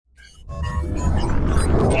Hi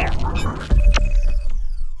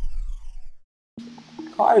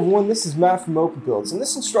everyone, this is Matt from OpenBuilds. In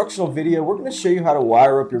this instructional video, we're going to show you how to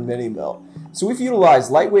wire up your MiniMill. So we've utilized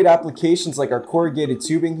lightweight applications like our corrugated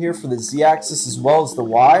tubing here for the Z-axis as well as the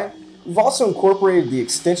Y. We've also incorporated the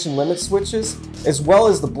extension limit switches as well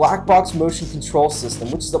as the BlackBox Motion Control System,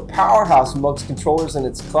 which is a powerhouse amongst controllers in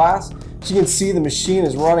its class. As you can see, the machine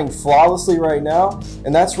is running flawlessly right now.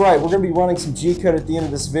 And that's right, we're going to be running some G-code at the end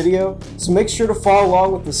of this video. So make sure to follow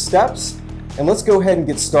along with the steps and let's go ahead and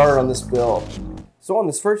get started on this build. So on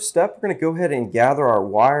this first step, we're going to go ahead and gather our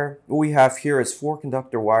wire. What we have here is 4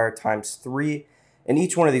 conductor wire times 3, and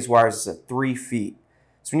each one of these wires is at 3 feet.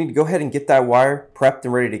 So we need to go ahead and get that wire prepped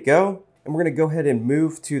and ready to go. And we're going to go ahead and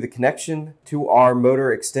move to the connection to our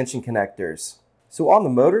motor extension connectors. So on the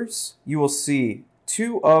motors, you will see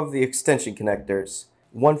 2 of the extension connectors,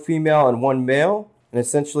 1 female and 1 male. And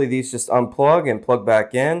essentially these just unplug and plug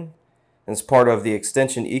back in. And it's part of the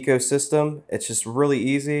extension ecosystem. It's just really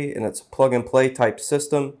easy and it's a plug and play type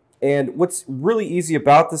system. And what's really easy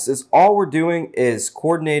about this is all we're doing is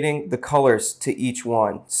coordinating the colors to each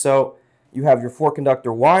one. So you have your 4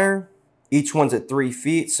 conductor wire, each one's at 3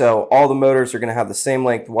 feet, so all the motors are going to have the same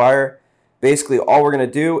length wire. Basically all we're going to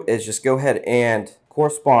do is just go ahead and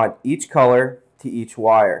correspond each color to each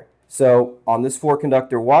wire. So on this 4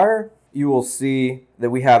 conductor wire, you will see that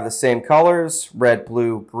we have the same colors, red,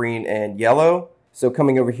 blue, green, and yellow. So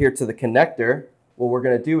coming over here to the connector, what we're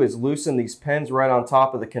going to do is loosen these pins right on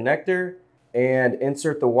top of the connector and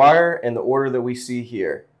insert the wire in the order that we see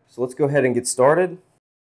here. So let's go ahead and get started.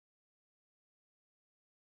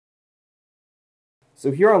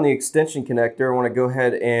 So here on the extension connector, I want to go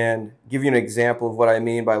ahead and give you an example of what I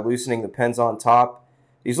mean by loosening the pins on top.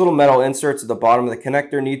 These little metal inserts at the bottom of the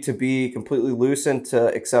connector need to be completely loosened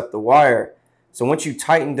to accept the wire. So once you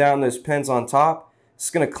tighten down those pins on top, it's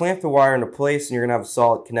going to clamp the wire into place and you're going to have a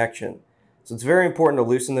solid connection. So it's very important to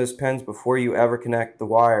loosen those pins before you ever connect the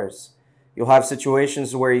wires. You'll have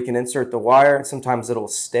situations where you can insert the wire and sometimes it'll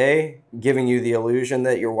stay, giving you the illusion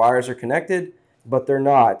that your wires are connected, but they're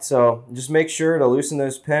not. So just make sure to loosen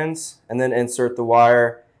those pins and then insert the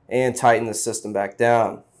wire and tighten the system back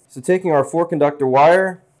down. So taking our 4 conductor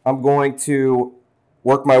wire, I'm going to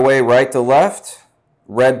work my way right to left,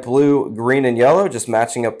 red, blue, green, and yellow, just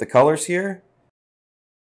matching up the colors here.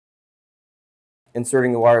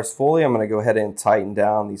 Inserting the wires fully, I'm going to go ahead and tighten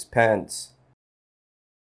down these pins.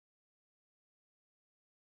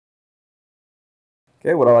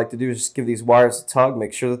 Okay, what I like to do is just give these wires a tug,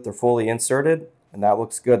 make sure that they're fully inserted, and that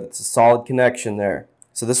looks good. It's a solid connection there.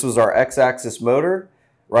 So this was our X-axis motor,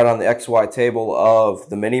 right on the XY table of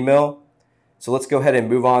the MiniMill. So let's go ahead and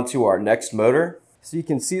move on to our next motor. So you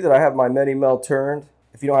can see that I have my MiniMill turned.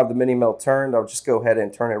 If you don't have the MiniMill turned, I'll just go ahead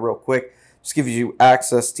and turn it real quick. Just gives you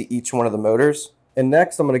access to each one of the motors. And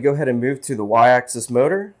next I'm going to go ahead and move to the Y-axis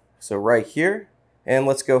motor. So right here. And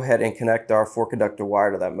let's go ahead and connect our 4 conductor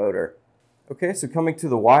wire to that motor. Okay, so coming to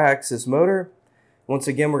the Y-axis motor, once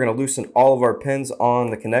again we're going to loosen all of our pins on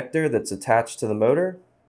the connector that's attached to the motor.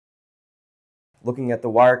 Looking at the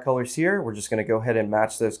wire colors here, we're just going to go ahead and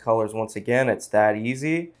match those colors once again. It's that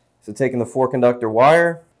easy. So taking the 4 conductor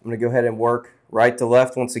wire, I'm going to go ahead and work right to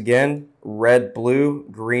left once again, red, blue,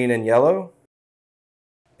 green, and yellow.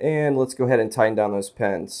 And let's go ahead and tighten down those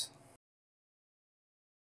pins.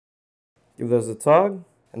 Give those a tug,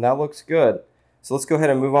 and that looks good. So let's go ahead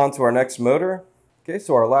and move on to our next motor. Okay,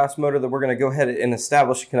 so our last motor that we're going to go ahead and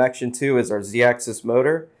establish a connection to is our Z-axis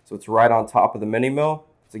motor. So it's right on top of the MiniMill.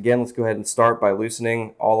 So again, let's go ahead and start by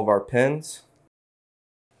loosening all of our pins.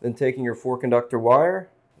 Then taking your 4 conductor wire,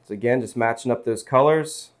 so again, just matching up those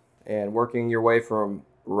colors and working your way from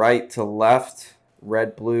right to left,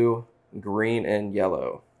 red, blue, green, and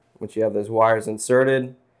yellow. Once you have those wires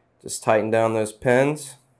inserted, just tighten down those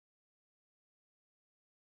pins.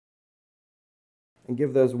 And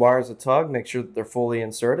give those wires a tug, make sure that they're fully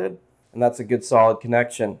inserted. And that's a good solid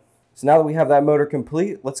connection. So now that we have that motor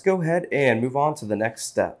complete, let's go ahead and move on to the next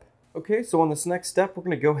step. Okay, so on this next step, we're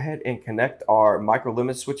going to go ahead and connect our micro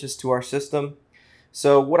limit switches to our system.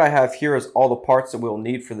 So what I have here is all the parts that we'll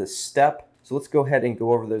need for this step. So let's go ahead and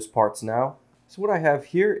go over those parts now. So what I have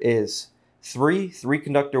here is 3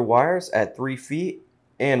 conductor wires at 3 feet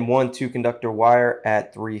and 1 2 conductor wire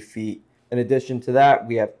at 3 feet. In addition to that,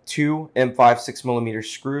 we have 2 M5 6mm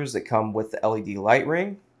screws that come with the LED light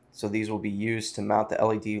ring. So these will be used to mount the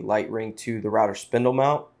LED light ring to the router spindle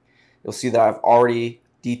mount. You'll see that I've already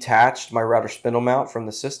detached my router spindle mount from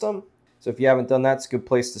the system. So if you haven't done that, it's a good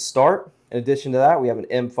place to start. In addition to that, we have an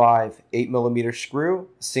M5 8mm screw,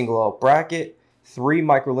 a single L bracket, 3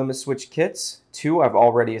 micro limit switch kits. 2 I've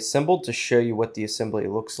already assembled to show you what the assembly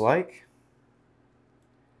looks like.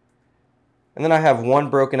 And then I have one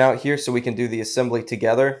broken out here so we can do the assembly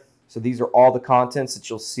together. So these are all the contents that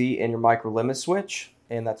you'll see in your micro limit switch,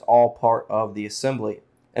 and that's all part of the assembly.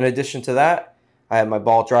 In addition to that, I have my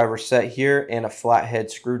ball driver set here and a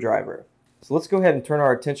flathead screwdriver. So let's go ahead and turn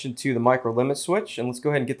our attention to the micro limit switch, and let's go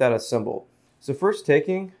ahead and get that assembled. So first,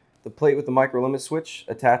 taking the plate with the micro limit switch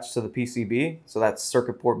attached to the PCB, so that's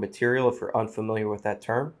circuit board material if you're unfamiliar with that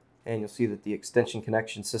term, and you'll see that the extension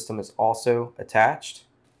connection system is also attached.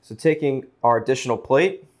 So taking our additional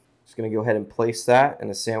plate, just going to go ahead and place that in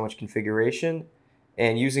a sandwich configuration,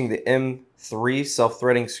 and using the M3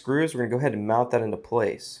 self-threading screws, we're going to go ahead and mount that into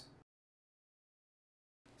place.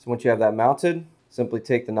 So once you have that mounted, simply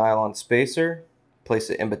take the nylon spacer, place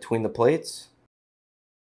it in between the plates,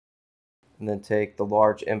 and then take the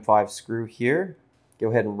large M5 screw here, go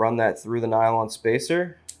ahead and run that through the nylon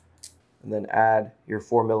spacer, and then add your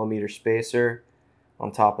 4mm spacer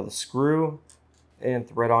on top of the screw and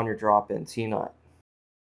thread on your drop-in T-nut.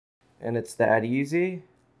 And it's that easy.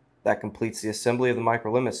 That completes the assembly of the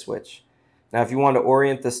micro limit switch. Now if you want to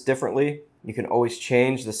orient this differently, you can always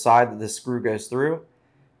change the side that the screw goes through,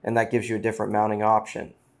 and that gives you a different mounting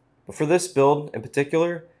option. But for this build in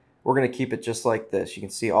particular, we're going to keep it just like this. You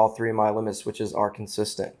can see all three of my limit switches are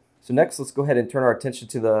consistent. So next, let's go ahead and turn our attention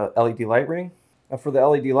to the LED light ring. Now for the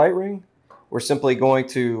LED light ring, we're simply going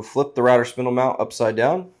to flip the router spindle mount upside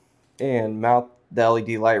down and mount the LED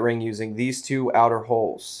light ring using these two outer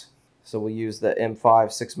holes. So we'll use the M5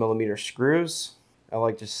 6mm screws. I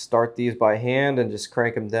like to start these by hand and just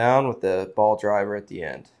crank them down with the ball driver at the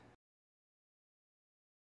end.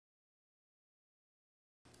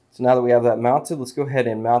 So now that we have that mounted, let's go ahead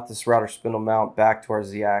and mount this router spindle mount back to our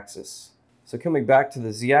Z-axis. So coming back to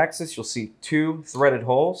the Z-axis, you'll see two threaded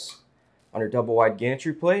holes on your double wide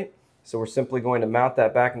gantry plate. So we're simply going to mount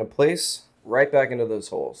that back into place, right back into those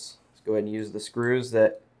holes. Let's go ahead and use the screws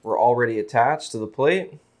that were already attached to the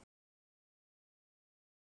plate.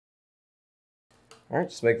 All right,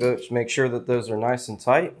 just make sure that those are nice and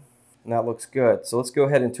tight, and that looks good. So let's go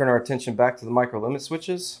ahead and turn our attention back to the micro limit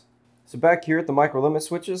switches. So back here at the micro limit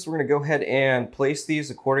switches, we're going to go ahead and place these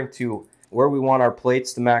according to where we want our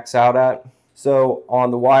plates to max out at. So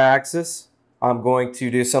on the Y-axis, I'm going to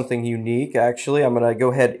do something unique actually. I'm going to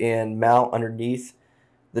go ahead and mount underneath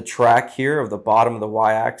the track here of the bottom of the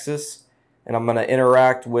Y-axis, and I'm going to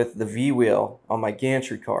interact with the V-wheel on my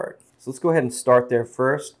gantry card. So let's go ahead and start there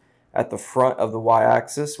first at the front of the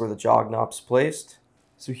Y-axis where the jog knob's placed.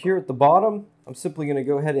 So here at the bottom, I'm simply going to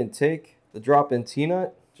go ahead and take the drop-in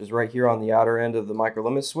T-nut, which is right here on the outer end of the micro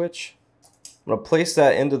limit switch. I'm going to place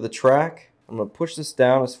that into the track. I'm going to push this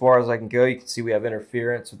down as far as I can go. You can see we have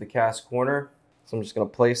interference with the cast corner. So I'm just going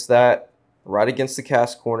to place that right against the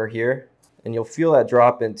cast corner here. And you'll feel that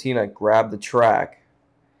drop-in T-nut grab the track.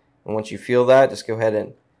 And once you feel that, just go ahead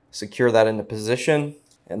and secure that into position.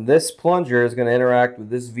 And this plunger is going to interact with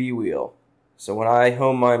this V-wheel. So when I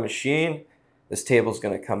home my machine, this table is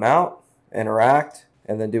going to come out, interact,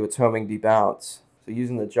 and then do its homing debounce. So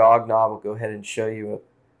using the jog knob, I'll go ahead and show you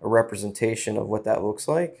a representation of what that looks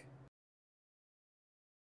like.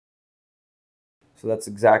 So that's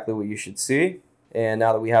exactly what you should see. And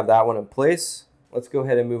now that we have that one in place, let's go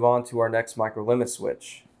ahead and move on to our next micro limit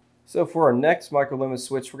switch. So for our next micro limit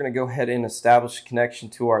switch, we're going to go ahead and establish a connection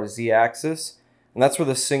to our Z-axis. And that's where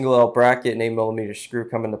the single L bracket and 8mm screw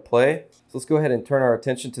come into play. So let's go ahead and turn our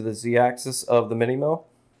attention to the Z-axis of the MiniMill.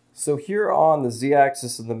 So here on the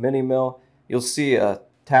Z-axis of the MiniMill, you'll see a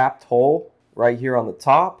tapped hole right here on the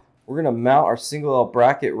top. We're going to mount our single L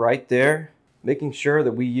bracket right there, making sure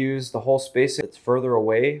that we use the hole spacing that's further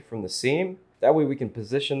away from the seam. That way we can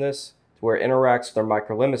position this to where it interacts with our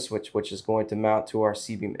micro limit switch, which is going to mount to our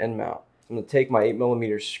C-beam end mount. I'm going to take my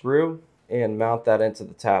 8mm screw and mount that into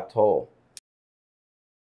the tapped hole.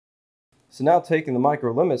 So now taking the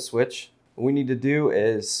micro limit switch, what we need to do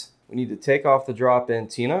is we need to take off the drop-in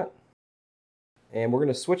T-nut, and we're going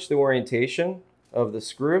to switch the orientation of the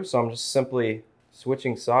screw. So I'm just simply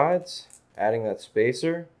switching sides, adding that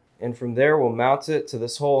spacer, and from there we'll mount it to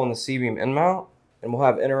this hole in the C-beam end mount, and we'll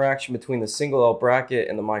have interaction between the single L bracket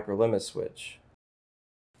and the micro limit switch.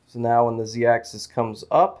 So now when the Z-axis comes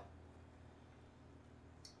up,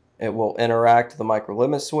 it will interact with the micro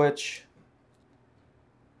limit switch.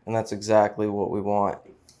 And that's exactly what we want.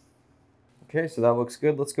 Okay, so that looks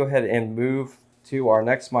good. Let's go ahead and move to our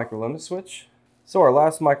next micro limit switch. So our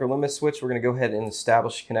last micro limit switch, we're going to go ahead and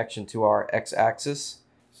establish a connection to our X-axis.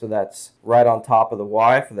 So that's right on top of the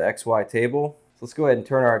Y for the XY table. So let's go ahead and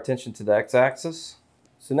turn our attention to the X-axis.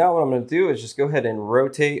 So now what I'm going to do is just go ahead and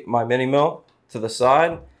rotate my MiniMill to the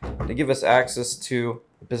side to give us access to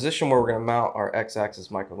the position where we're going to mount our X-axis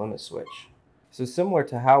micro limit switch. So similar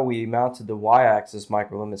to how we mounted the Y-axis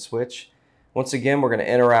micro-limit switch, once again we're going to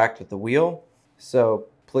interact with the wheel. So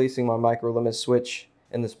placing my micro-limit switch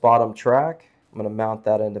in this bottom track, I'm going to mount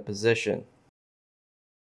that into position.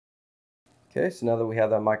 Okay, so now that we have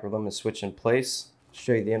that micro-limit switch in place, I'll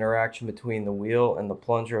show you the interaction between the wheel and the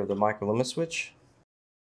plunger of the micro-limit switch.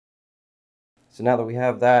 So now that we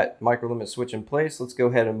have that micro-limit switch in place, let's go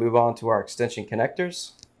ahead and move on to our extension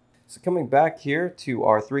connectors. So coming back here to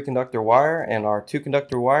our 3-conductor wire and our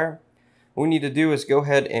 2-conductor wire, what we need to do is go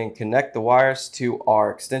ahead and connect the wires to our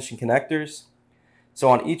extension connectors. So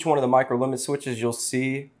on each one of the micro-limit switches, you'll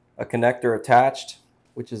see a connector attached,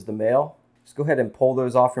 which is the male. Just go ahead and pull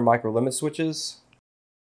those off your micro-limit switches.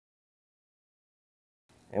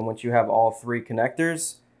 And once you have all 3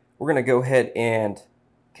 connectors, we're going to go ahead and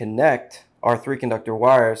connect our 3-conductor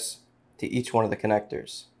wires to each one of the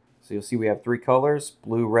connectors. So you'll see we have 3 colors,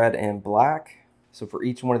 blue, red, and black. So for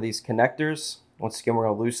each one of these connectors, once again, we're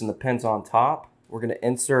going to loosen the pins on top. We're going to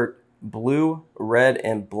insert blue, red,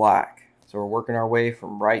 and black. So we're working our way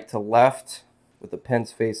from right to left with the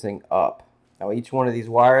pins facing up. Now each one of these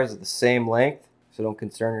wires is the same length, so don't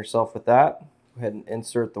concern yourself with that. Go ahead and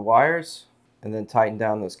insert the wires and then tighten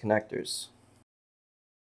down those connectors.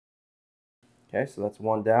 Okay, so that's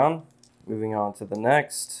one down. Moving on to the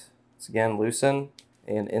next. Once again, loosen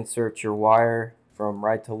and insert your wire from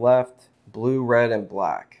right to left, blue, red, and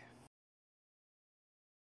black.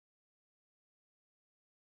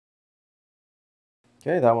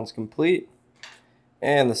 Okay, that one's complete.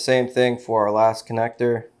 And the same thing for our last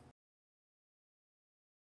connector.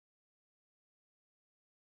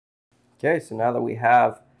 Okay, so now that we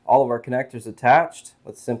have all of our connectors attached,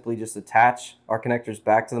 let's simply just attach our connectors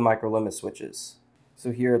back to the micro-limit switches.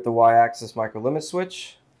 So here at the Y-axis micro-limit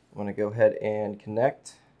switch, I'm going to go ahead and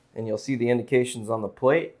connect, and you'll see the indications on the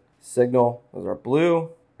plate. Signal is our blue,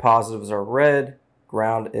 positive is our red,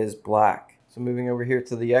 ground is black. So moving over here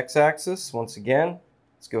to the X-axis, once again,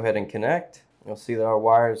 let's go ahead and connect. You'll see that our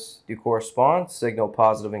wires do correspond, signal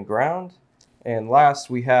positive and ground. And last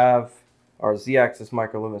we have our Z-axis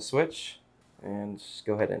micro-limit switch, and just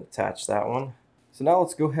go ahead and attach that one. So now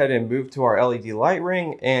let's go ahead and move to our LED light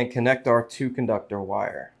ring and connect our 2-conductor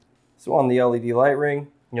wire. So on the LED light ring,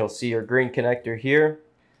 you'll see your green connector here.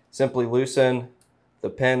 Simply loosen the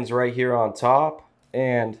pins right here on top,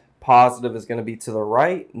 and positive is going to be to the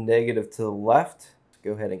right, negative to the left.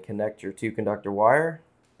 Go ahead and connect your 2-conductor wire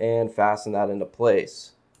and fasten that into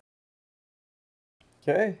place.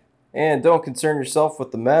 Okay, and don't concern yourself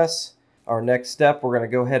with the mess. Our next step, we're going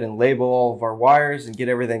to go ahead and label all of our wires and get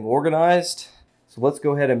everything organized. So let's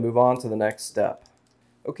go ahead and move on to the next step.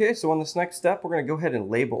 Okay, so on this next step, we're going to go ahead and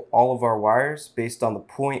label all of our wires based on the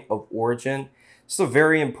point of origin. This is a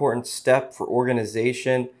very important step for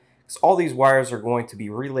organization, because all these wires are going to be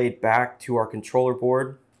relayed back to our controller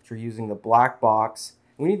board, which we're using the black box.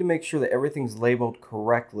 We need to make sure that everything's labeled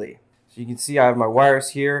correctly. So you can see I have my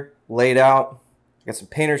wires here laid out. I got some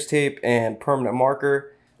painter's tape and permanent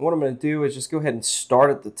marker. And what I'm going to do is just go ahead and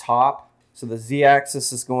start at the top. So the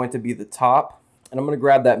Z-axis is going to be the top. And I'm going to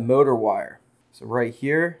grab that motor wire. So right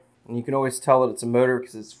here, and you can always tell that it's a motor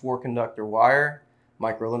because it's 4-conductor wire.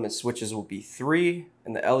 Micro-limit switches will be 3,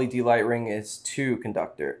 and the LED light ring is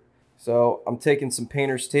 2-conductor. So I'm taking some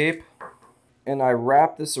painter's tape, and I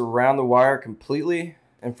wrap this around the wire completely.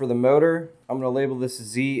 And for the motor, I'm going to label this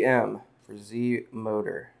ZM for Z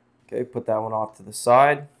motor. Okay, put that one off to the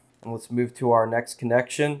side. And let's move to our next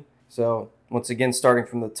connection. So once again, starting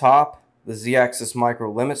from the top, the Z-axis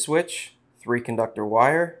micro-limit switch, 3-conductor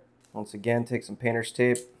wire. Once again, take some painter's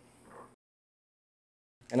tape.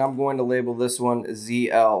 And I'm going to label this one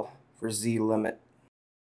ZL for Z limit.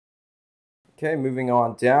 Okay, moving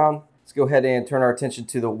on down. Let's go ahead and turn our attention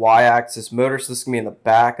to the Y-axis motor. So this is going to be in the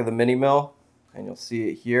back of the MiniMill. And you'll see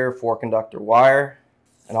it here, 4-conductor wire.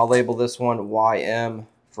 And I'll label this one YM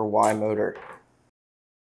for Y motor.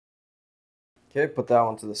 Okay, put that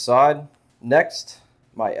one to the side. Next,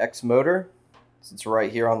 my X motor. It's right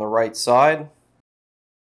here on the right side.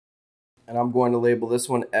 And I'm going to label this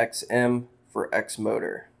one XM for X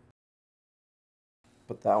motor.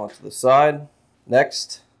 Put that one to the side.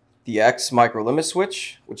 Next, the X micro-limit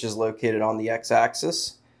switch, which is located on the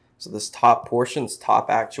X-axis. So this top portion, this top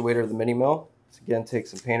actuator of the MiniMill. So again, take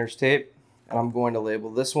some painter's tape. And I'm going to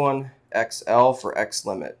label this one XL for X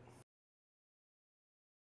limit.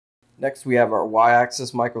 Next, we have our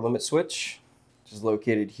Y-axis micro-limit switch, which is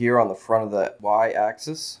located here on the front of the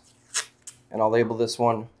Y-axis. And I'll label this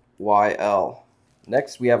one YL.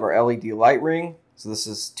 Next, we have our LED light ring. So this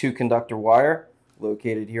is 2-conductor wire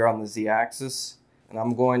located here on the Z-axis. And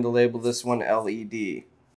I'm going to label this one LED.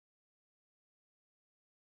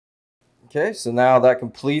 Okay, so now that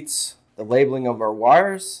completes the labeling of our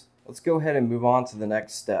wires. Let's go ahead and move on to the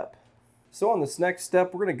next step. So on this next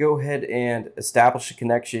step, we're going to go ahead and establish a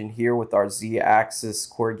connection here with our Z-axis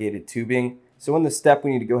corrugated tubing. So in this step,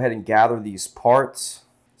 we need to go ahead and gather these parts.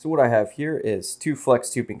 So what I have here is 2 flex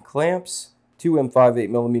tubing clamps, 2 M5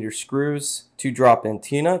 8mm screws, 2 drop-in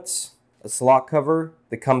T-nuts, a slot cover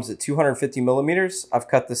that comes at 250 millimeters. I've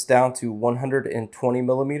cut this down to 120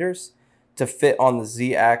 millimeters to fit on the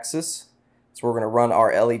Z-axis. So we're going to run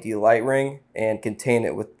our LED light ring and contain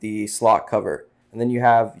it with the slot cover. And then you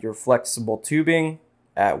have your flexible tubing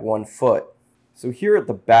at 1 foot. So here at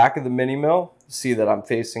the back of the MiniMill, you see that I'm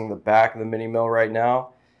facing the back of the MiniMill right now.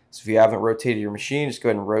 So if you haven't rotated your machine, just go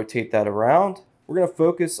ahead and rotate that around. We're going to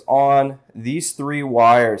focus on these 3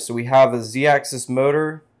 wires. So we have a Z-axis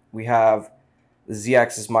motor, we have the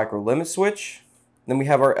Z-axis micro limit switch, then we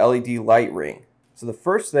have our LED light ring. So the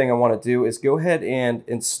first thing I want to do is go ahead and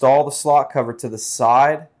install the slot cover to the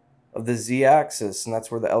side of the Z-axis, and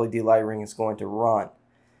that's where the LED light ring is going to run.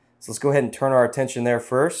 So let's go ahead and turn our attention there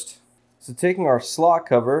first. So taking our slot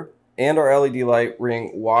cover and our LED light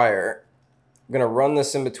ring wire, I'm going to run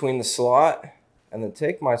this in between the slot and then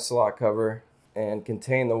take my slot cover and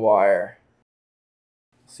contain the wire.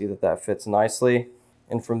 See that that fits nicely.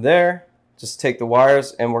 And from there, just take the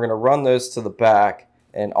wires and we're going to run those to the back,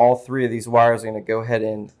 and all 3 of these wires are going to go ahead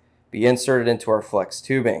and be inserted into our flex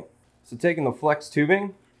tubing. So taking the flex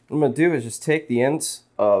tubing, what I'm going to do is just take the ends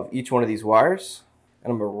of each one of these wires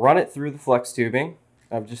and I'm going to run it through the flex tubing.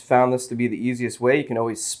 I've just found this to be the easiest way. You can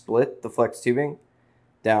always split the flex tubing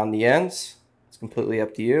down the ends. It's completely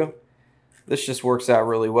up to you. This just works out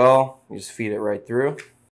really well. You just feed it right through.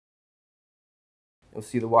 You'll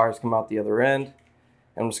see the wires come out the other end.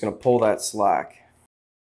 And I'm just going to pull that slack.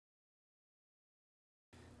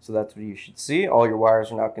 So that's what you should see. All your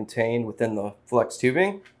wires are now contained within the flex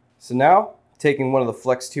tubing. So now, taking one of the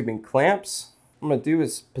flex tubing clamps, what I'm going to do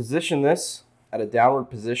is position this at a downward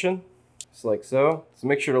position, just like so. So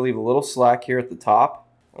make sure to leave a little slack here at the top.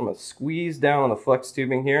 I'm going to squeeze down on the flex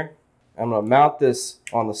tubing here. I'm going to mount this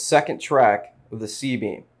on the second track of the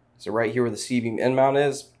C-beam. So right here where the C-beam end mount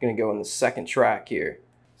is, I'm going to go in the second track here.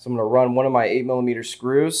 So I'm going to run one of my 8mm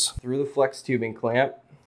screws through the flex tubing clamp.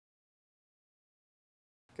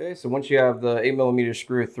 Okay, so once you have the 8mm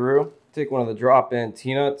screw through, take one of the drop-in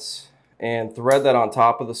T-nuts and thread that on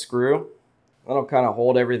top of the screw. That'll kind of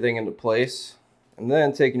hold everything into place. And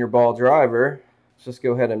then taking your ball driver, just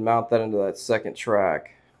go ahead and mount that into that second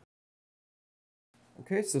track.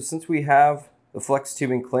 Okay, so since we have the flex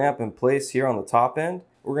tubing clamp in place here on the top end,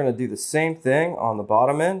 we're going to do the same thing on the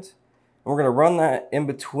bottom end. And we're going to run that in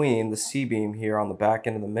between the C-beam here on the back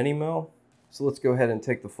end of the MiniMill. So let's go ahead and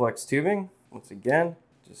take the flex tubing. Once again,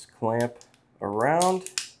 just clamp around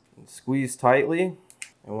and squeeze tightly.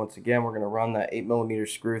 And once again, we're going to run that 8mm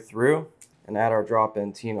screw through and add our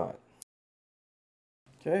drop-in T-nut.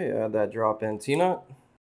 Okay, add that drop-in T-nut.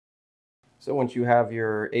 So once you have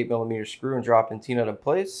your 8mm screw and drop-in T-nut in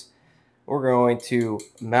place, we're going to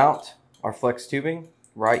mount our flex tubing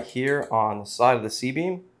right here on the side of the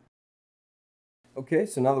C-beam. Okay,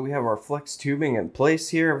 so now that we have our flex tubing in place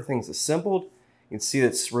here, everything's assembled. You can see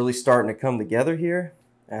it's really starting to come together here.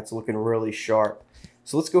 That's looking really sharp.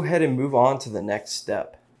 So let's go ahead and move on to the next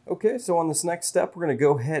step. Okay, so on this next step, we're going to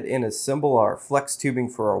go ahead and assemble our flex tubing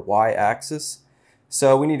for our Y-axis.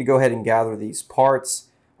 So we need to go ahead and gather these parts.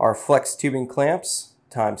 Our flex tubing clamps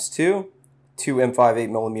times 2, 2 M5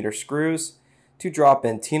 8mm screws, 2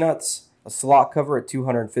 drop-in T-nuts, a slot cover at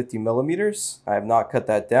 250 millimeters. I have not cut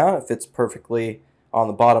that down. It fits perfectly on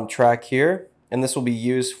the bottom track here. And this will be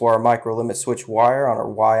used for our micro limit switch wire on our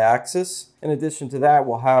Y-axis. In addition to that,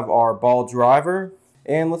 we'll have our ball driver.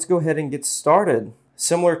 And let's go ahead and get started.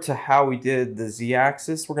 Similar to how we did the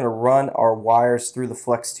Z-axis, we're going to run our wires through the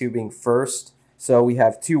flex tubing first. So we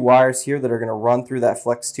have 2 wires here that are going to run through that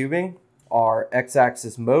flex tubing, our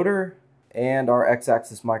X-axis motor and our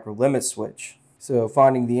X-axis micro limit switch. So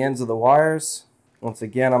finding the ends of the wires, once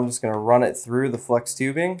again, I'm just going to run it through the flex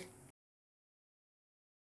tubing.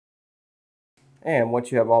 And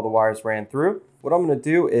once you have all the wires ran through, what I'm going to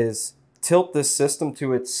do is tilt this system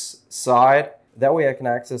to its side. That way I can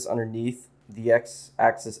access underneath the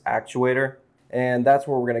X-axis actuator. And that's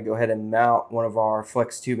where we're going to go ahead and mount one of our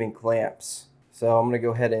flex tubing clamps. So I'm going to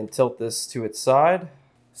go ahead and tilt this to its side.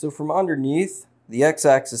 So from underneath the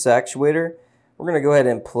X-axis actuator, we're going to go ahead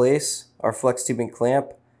and place our flex tubing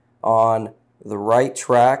clamp on the right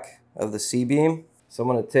track of the C-beam. So I'm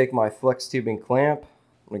going to take my flex tubing clamp,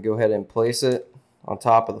 I'm going to go ahead and place it on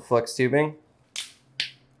top of the flex tubing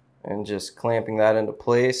and just clamping that into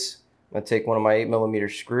place. I'm going to take one of my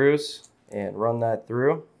 8mm screws and run that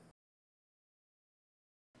through.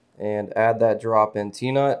 and add that drop-in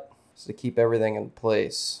T-nut just to keep everything in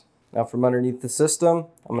place. Now from underneath the system,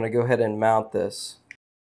 I'm going to go ahead and mount this.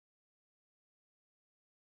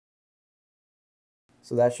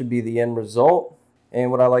 So that should be the end result.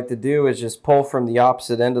 And what I like to do is just pull from the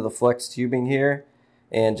opposite end of the flex tubing here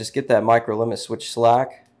and just get that micro limit switch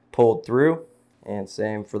slack pulled through. And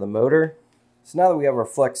same for the motor. So now that we have our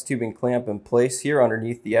flex tubing clamp in place here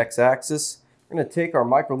underneath the x-axis, we're going to take our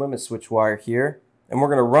micro limit switch wire here and we're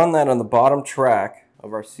going to run that on the bottom track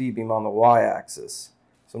of our C-beam on the y-axis.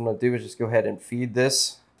 So what I'm going to do is just go ahead and feed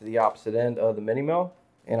this to the opposite end of the MiniMill.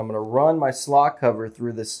 And I'm going to run my slot cover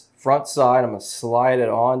through this front side. I'm going to slide it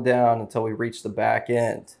on down until we reach the back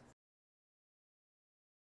end.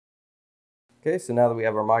 Okay, so now that we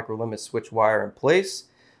have our micro limit switch wire in place,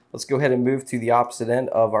 let's go ahead and move to the opposite end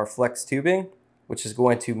of our flex tubing, which is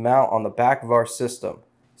going to mount on the back of our system.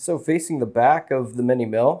 So facing the back of the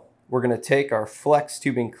MiniMill, we're going to take our flex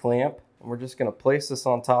tubing clamp and we're just going to place this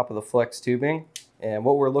on top of the flex tubing. And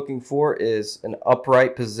what we're looking for is an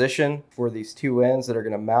upright position for these two ends that are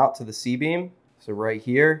going to mount to the C-beam. So right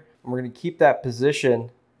here, and we're going to keep that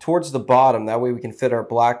position towards the bottom. That way we can fit our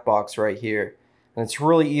black box right here. And it's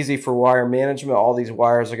really easy for wire management. All these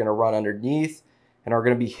wires are going to run underneath and are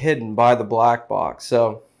going to be hidden by the black box.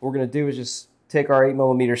 So what we're going to do is just take our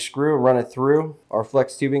 8mm screw and run it through our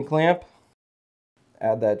flex tubing clamp.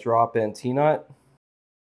 Add that drop-in T-nut.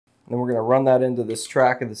 And then we're going to run that into this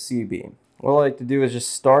track of the C-beam. What I like to do is just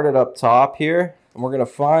start it up top here, and we're going to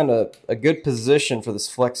find a good position for this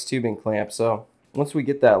flex tubing clamp. So once we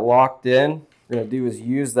get that locked in, what we're going to do is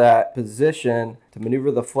use that position to maneuver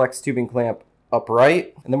the flex tubing clamp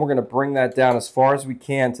upright, and then we're going to bring that down as far as we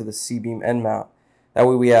can to the C-beam end mount. That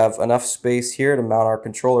way we have enough space here to mount our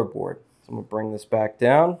controller board. So I'm going to bring this back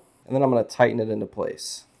down, and then I'm going to tighten it into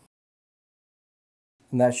place.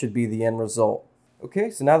 And that should be the end result. Okay,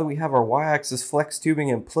 so now that we have our y-axis flex tubing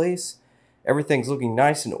in place, everything's looking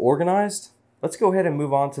nice and organized, let's go ahead and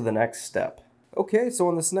move on to the next step. Okay, so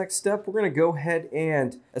on this next step, we're going to go ahead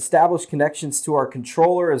and establish connections to our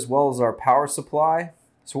controller as well as our power supply.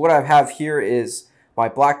 So what I have here is my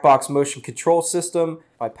BlackBox Motion Control System,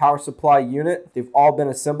 my power supply unit. They've all been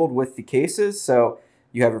assembled with the cases. So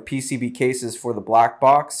you have your PCB cases for the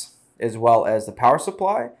BlackBox as well as the power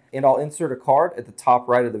supply. And I'll insert a card at the top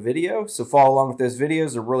right of the video. So follow along with those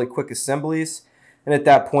videos. They're really quick assemblies. And at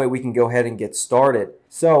that point, we can go ahead and get started.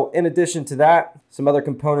 So in addition to that, some other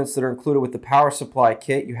components that are included with the power supply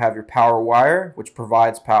kit, you have your power wire, which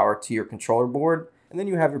provides power to your controller board. And then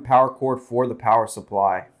you have your power cord for the power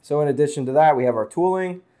supply. So in addition to that, we have our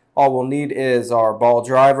tooling. All we'll need is our ball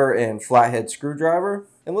driver and flathead screwdriver.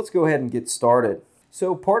 And let's go ahead and get started.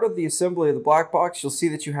 So part of the assembly of the BlackBox, you'll see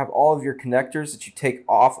that you have all of your connectors that you take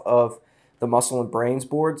off of the muscle and brains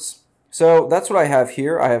boards. So that's what I have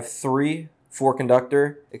here. I have 3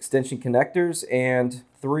 4-conductor extension connectors and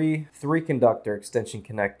 3 3-conductor extension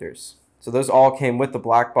connectors. So those all came with the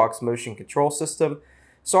BlackBox Motion Control System.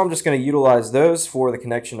 So I'm just going to utilize those for the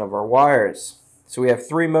connection of our wires. So we have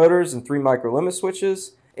 3 motors and 3 micro limit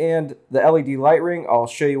switches. And the LED light ring, I'll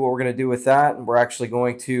show you what we're going to do with that. And we're actually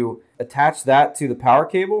going to attach that to the power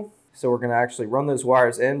cable. So we're going to actually run those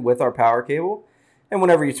wires in with our power cable. And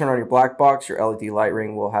whenever you turn on your BlackBox, your LED light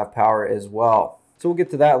ring will have power as well. So we'll get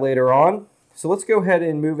to that later on. So let's go ahead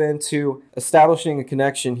and move into establishing a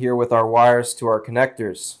connection here with our wires to our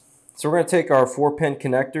connectors. So we're going to take our 4-pin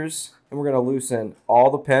connectors and we're going to loosen all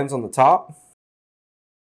the pins on the top.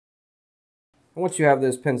 And once you have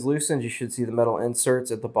those pins loosened, you should see the metal inserts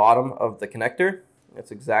at the bottom of the connector.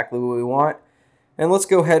 That's exactly what we want. And let's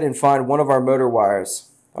go ahead and find one of our motor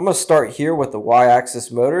wires. I'm going to start here with the y-axis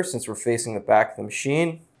motor since we're facing the back of the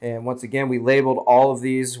machine. And once again, we labeled all of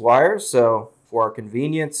these wires, so for our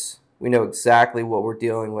convenience, we know exactly what we're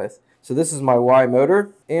dealing with. So this is my Y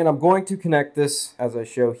motor, and I'm going to connect this as I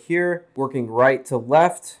show here, working right to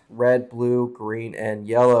left, red, blue, green, and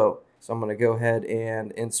yellow. So I'm going to go ahead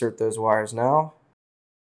and insert those wires now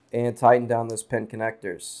and tighten down those pin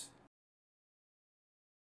connectors.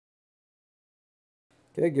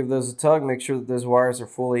 Okay, give those a tug, make sure that those wires are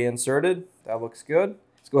fully inserted. That looks good.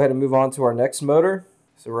 Let's go ahead and move on to our next motor.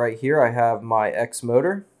 So right here I have my X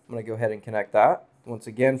motor. I'm going to go ahead and connect that. Once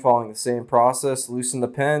again, following the same process, loosen the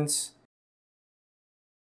pins.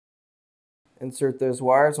 Insert those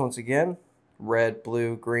wires once again, red,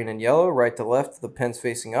 blue, green, and yellow, right to left, the pins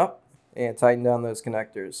facing up, and tighten down those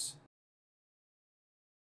connectors.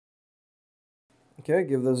 Okay,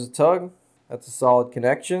 give those a tug. That's a solid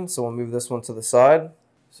connection, so we'll move this one to the side.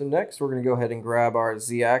 So next, we're going to go ahead and grab our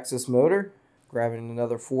Z-axis motor, grabbing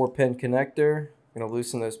another 4-pin connector. I'm going to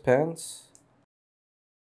loosen those pins.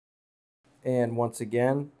 And once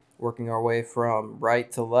again, working our way from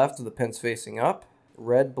right to left with the pins facing up.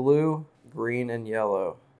 Red, blue, green, and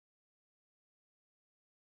yellow.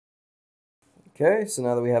 Okay, so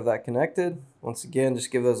now that we have that connected, once again,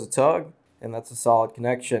 just give those a tug, and that's a solid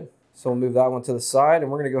connection. So we'll move that one to the side, and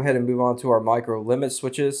we're going to go ahead and move on to our micro limit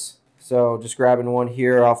switches. So just grabbing one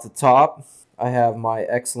here off the top, I have my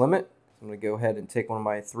X limit. I'm going to go ahead and take one of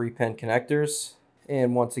my 3-pin connectors.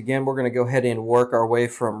 And once again, we're going to go ahead and work our way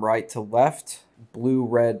from right to left, blue,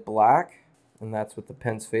 red, black, and that's with the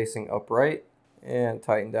pins facing upright, and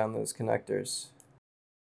tighten down those connectors.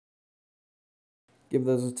 Give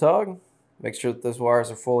those a tug. Make sure that those wires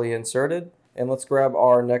are fully inserted. And let's grab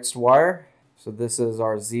our next wire. So this is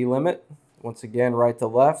our Z limit. Once again, right to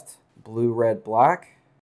left, blue, red, black.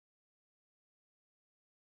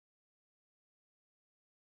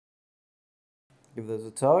 Give those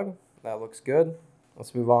a tug. That looks good.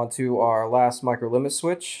 Let's move on to our last micro limit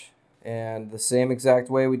switch. And the same exact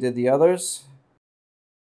way we did the others.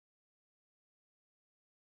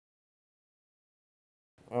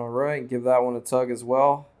 All right, give that one a tug as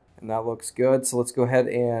well. And that looks good. So let's go ahead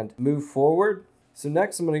and move forward. So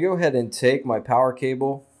next I'm going to go ahead and take my power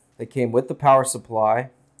cable that came with the power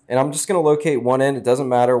supply. And I'm just going to locate one end. It doesn't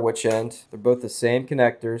matter which end. They're both the same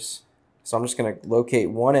connectors. So I'm just going to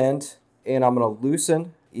locate one end. And I'm going to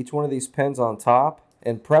loosen each one of these pins on top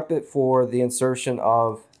and prep it for the insertion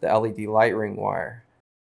of the LED light ring wire.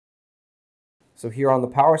 So here on the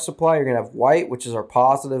power supply, you're going to have white, which is our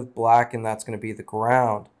positive, black, and that's going to be the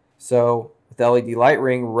ground. So with the LED light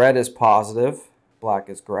ring, red is positive, black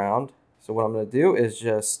is ground. So what I'm going to do is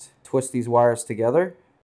just twist these wires together.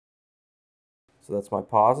 So that's my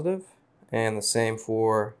positive, and the same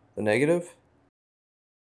for the negative.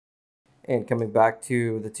 And coming back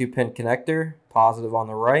to the 2-pin connector, positive on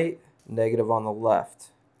the right, negative on the left.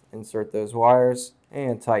 Insert those wires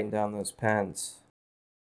and tighten down those pins.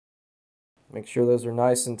 Make sure those are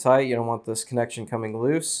nice and tight. You don't want this connection coming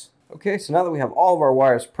loose. Okay, so now that we have all of our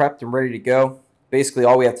wires prepped and ready to go, basically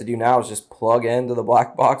all we have to do now is just plug into the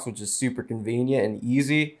BlackBox, which is super convenient and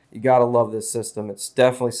easy. You gotta love this system. It's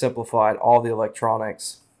definitely simplified all the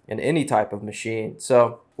electronics in any type of machine.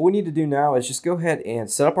 So what we need to do now is just go ahead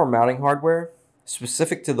and set up our mounting hardware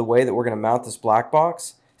specific to the way that we're gonna mount this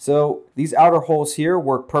BlackBox. So these outer holes here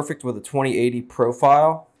work perfect with a 2080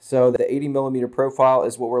 profile. So the 80mm profile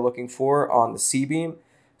is what we're looking for on the C-beam.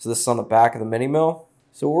 So this is on the back of the MiniMill.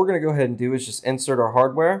 So what we're going to go ahead and do is just insert our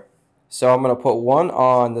hardware. So I'm going to put one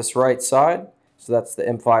on this right side. So that's the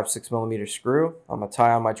M5 6mm screw. I'm going to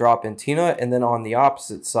tie on my drop-in T-nut, and then on the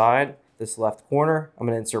opposite side, this left corner, I'm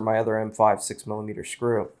going to insert my other M5 6mm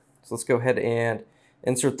screw. So let's go ahead and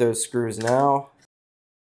insert those screws now.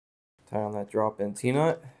 Tie on that drop-in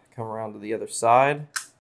T-nut, come around to the other side.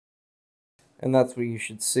 And that's what you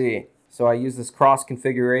should see. So I use this cross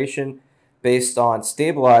configuration based on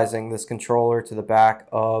stabilizing this controller to the back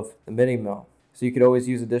of the MiniMill. So you could always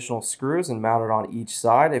use additional screws and mount it on each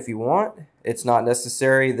side if you want. It's not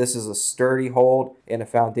necessary. This is a sturdy hold and a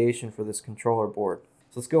foundation for this controller board.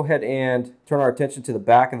 So let's go ahead and turn our attention to the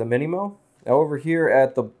back of the MiniMill. Now over here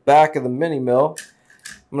at the back of the MiniMill,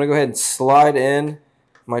 I'm going to go ahead and slide in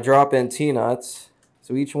my drop-in T-nuts.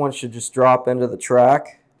 So each one should just drop into the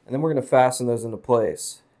track. And then we're going to fasten those into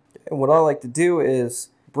place. And what I like to do is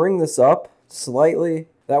bring this up slightly.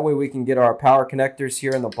 That way we can get our power connectors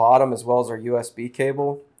here in the bottom as well as our USB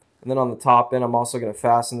cable. And then on the top end, I'm also going to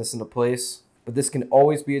fasten this into place. But this can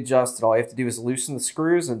always be adjusted. All you have to do is loosen the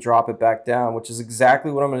screws and drop it back down, which is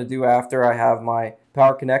exactly what I'm going to do after I have my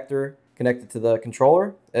power connector connected to the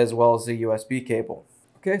controller as well as the USB cable.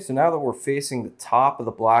 Okay, so now that we're facing the top of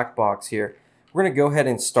the BlackBox here, we're going to go ahead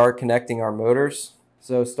and start connecting our motors.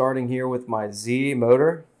 So starting here with my Z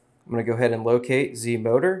motor, I'm going to go ahead and locate Z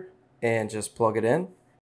motor and just plug it in.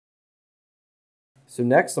 So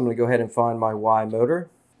next I'm going to go ahead and find my Y motor.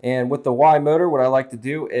 And with the Y motor, what I like to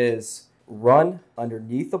do is run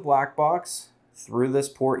underneath the BlackBox through this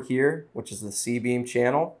port here, which is the C-beam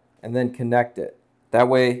channel, and then connect it. That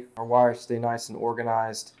way our wires stay nice and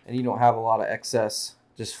organized and you don't have a lot of excess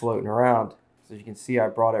just floating around. So as you can see, I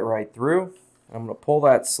brought it right through. I'm going to pull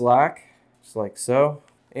that slack just like so,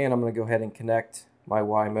 and I'm going to go ahead and connect my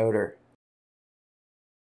Y motor.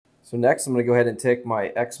 So next I'm going to go ahead and take my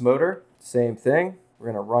X motor, same thing.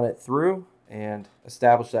 We're going to run it through and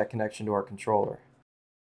establish that connection to our controller.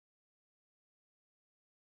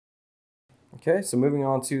 Okay, so moving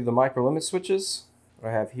on to the micro limit switches. What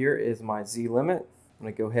I have here is my Z limit. I'm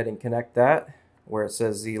going to go ahead and connect that where it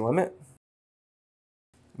says Z limit.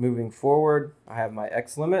 Moving forward, I have my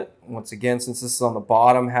X limit. Once again, since this is on the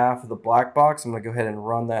bottom half of the BlackBox, I'm going to go ahead and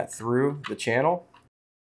run that through the channel.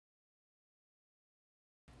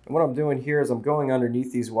 And what I'm doing here is I'm going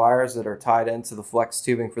underneath these wires that are tied into the flex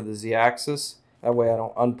tubing for the Z-axis. That way I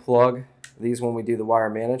don't unplug these when we do the wire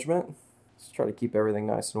management. Let's try to keep everything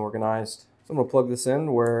nice and organized. So I'm going to plug this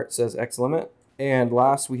in where it says X limit. And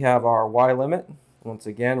last we have our Y limit. Once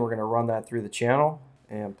again, we're going to run that through the channel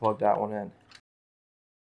and plug that one in.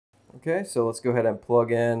 Okay, so let's go ahead and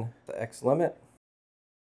plug in the X limit.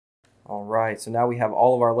 All right, so now we have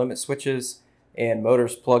all of our limit switches and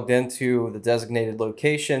motors plugged into the designated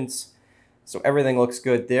locations. So everything looks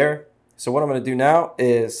good there. So what I'm going to do now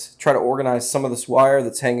is try to organize some of this wire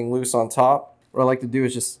that's hanging loose on top. What I like to do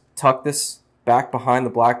is just tuck this back behind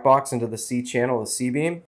the black box into the C channel, the C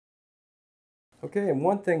beam. Okay, and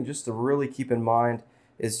one thing just to really keep in mind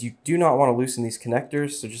is you do not want to loosen these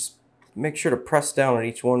connectors, so just make sure to press down on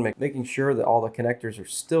each one, making sure that all the connectors are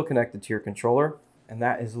still connected to your controller. And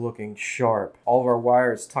that is looking sharp. All of our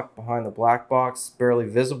wire is tucked behind the black box, barely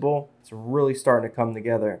visible. It's really starting to come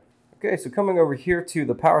together. Okay, so coming over here to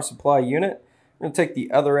the power supply unit, we're going to take the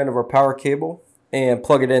other end of our power cable and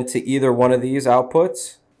plug it into either one of these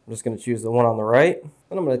outputs. I'm just going to choose the one on the right.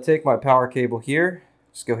 Then I'm going to take my power cable here,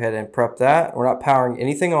 just go ahead and prep that. We're not powering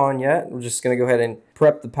anything on yet. We're just going to go ahead and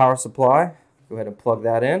prep the power supply. Go ahead and plug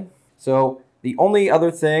that in. So the only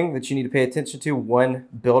other thing that you need to pay attention to when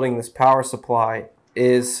building this power supply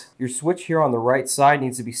is your switch here on the right side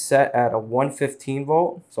needs to be set at a 115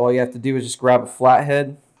 volt. So all you have to do is just grab a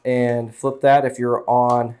flathead and flip that if you're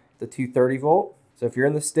on the 230 volt. So if you're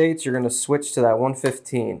in the States, you're going to switch to that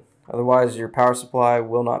 115. Otherwise, your power supply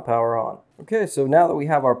will not power on. Okay, so now that we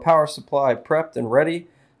have our power supply prepped and ready,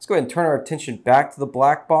 let's go ahead and turn our attention back to the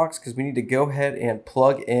black box because we need to go ahead and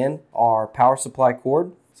plug in our power supply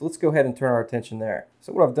cord. So let's go ahead and turn our attention there.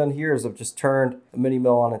 So what I've done here is I've just turned the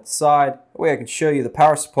MiniMill on its side. That way I can show you the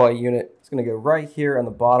power supply unit. It's going to go right here on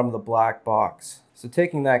the bottom of the black box. So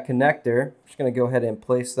taking that connector, I'm just going to go ahead and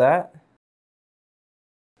place that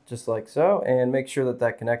just like so, and make sure that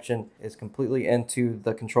that connection is completely into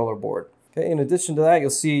the controller board. Okay, in addition to that, you'll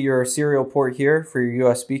see your serial port here for your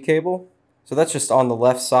USB cable. So that's just on the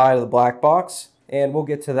left side of the black box, and we'll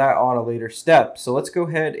get to that on a later step. So let's go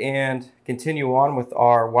ahead and continue on with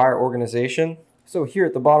our wire organization. So here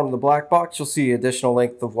at the bottom of the black box, you'll see additional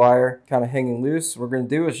length of wire kind of hanging loose. What we're going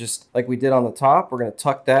to do is just like we did on the top, we're going to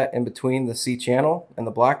tuck that in between the C channel and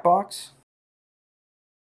the black box.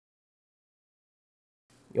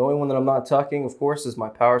 The only one that I'm not tucking, of course, is my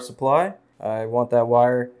power supply. I want that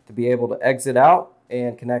wire to be able to exit out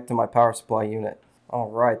and connect to my power supply unit. All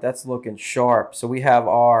right, that's looking sharp. So we have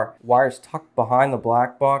our wires tucked behind the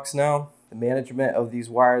black box now. The management of these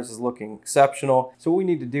wires is looking exceptional. So what we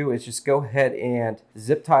need to do is just go ahead and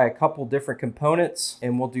zip tie a couple different components,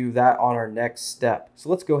 and we'll do that on our next step. So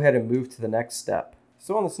let's go ahead and move to the next step.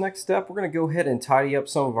 So on this next step, we're going to go ahead and tidy up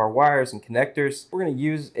some of our wires and connectors. What we're going to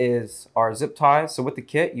use is our zip ties. So with the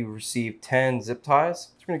kit, you receive 10 zip ties.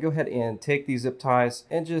 So we're going to go ahead and take these zip ties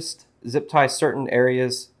and just zip tie certain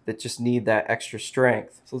areas that just need that extra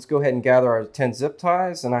strength. So let's go ahead and gather our 10 zip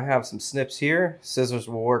ties, and I have some snips here. Scissors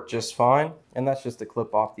will work just fine, and that's just to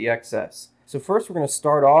clip off the excess. So first we're going to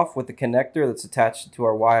start off with the connector that's attached to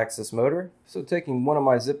our Y-axis motor. So taking one of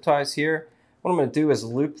my zip ties here, what I'm going to do is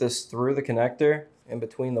loop this through the connector in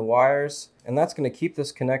between the wires, and that's going to keep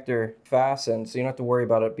this connector fastened so you don't have to worry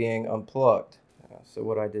about it being unplugged. So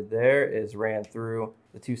what I did there is ran through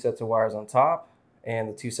the 2 sets of wires on top and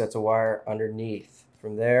the 2 sets of wire underneath.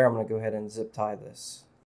 From there, I'm going to go ahead and zip tie this.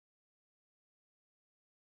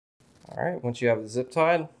 All right, once you have it zip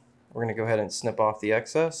tied, we're going to go ahead and snip off the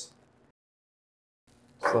excess,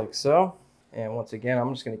 just like so. And once again,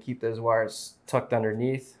 I'm just going to keep those wires tucked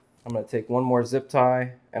underneath. I'm going to take one more zip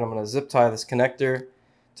tie, and I'm going to zip tie this connector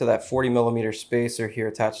to that 40mm spacer here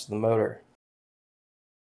attached to the motor.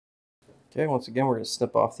 Okay, once again, we're going to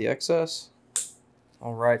snip off the excess.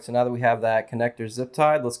 All right, so now that we have that connector zip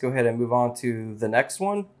tied, let's go ahead and move on to the next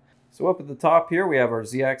one. So up at the top here, we have our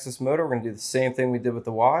Z-axis motor. We're going to do the same thing we did with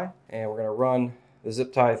the Y, and we're going to run the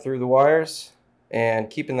zip tie through the wires and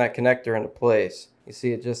keeping that connector into place. You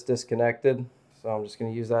see it just disconnected, so I'm just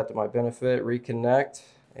going to use that to my benefit, reconnect,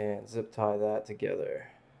 and zip tie that together.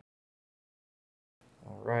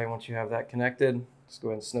 All right, once you have that connected, let's go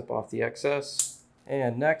ahead and snip off the excess.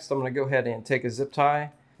 And next, I'm going to go ahead and take a zip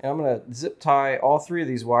tie, and I'm going to zip tie all 3 of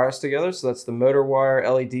these wires together. So that's the motor wire,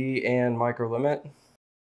 LED, and micro limit.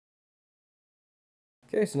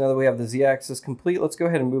 Okay, so now that we have the Z-axis complete, let's go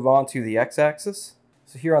ahead and move on to the X-axis.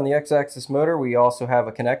 So here on the X-axis motor, we also have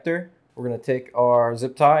a connector. We're going to take our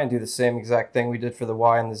zip tie and do the same exact thing we did for the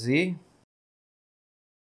Y and the Z.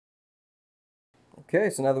 Okay,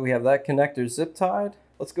 so now that we have that connector zip tied,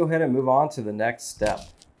 let's go ahead and move on to the next step.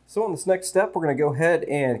 So on this next step, we're going to go ahead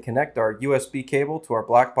and connect our USB cable to our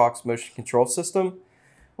BlackBox Motion Control System.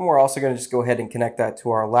 And we're also going to just go ahead and connect that to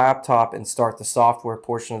our laptop and start the software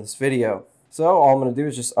portion of this video. So all I'm going to do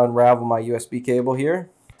is just unravel my USB cable here.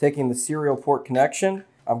 Taking the serial port connection,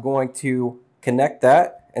 I'm going to connect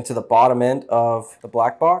that into the bottom end of the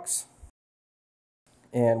BlackBox.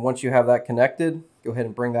 And once you have that connected, go ahead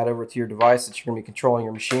and bring that over to your device that you're going to be controlling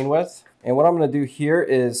your machine with. And what I'm going to do here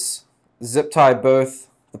is zip tie both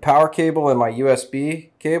the power cable and my USB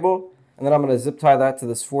cable. And then I'm going to zip tie that to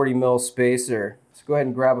this 40mm spacer. So go ahead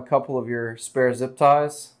and grab a couple of your spare zip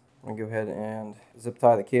ties. I'm going to go ahead and zip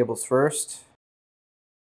tie the cables first.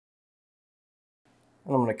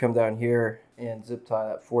 And I'm going to come down here and zip tie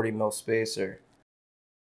that 40mm spacer.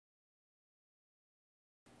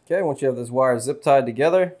 Okay, once you have those wires zip tied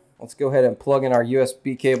together, let's go ahead and plug in our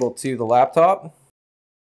USB cable to the laptop.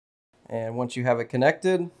 And once you have it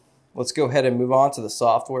connected, let's go ahead and move on to the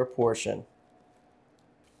software portion.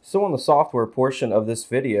 So on the software portion of this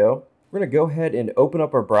video, we're going to go ahead and open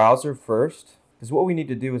up our browser first, because what we need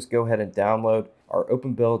to do is go ahead and download our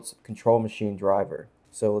OpenBuilds control machine driver.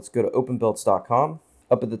 So let's go to openbuilds.com.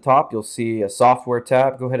 Up at the top, you'll see a software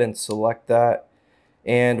tab. Go ahead and select that.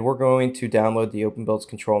 And we're going to download the OpenBuilds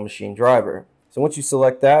control machine driver. So once you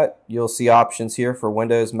select that, you'll see options here for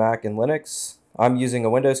Windows, Mac, and Linux. I'm using a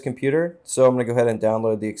Windows computer, so I'm going to go ahead and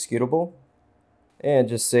download the executable and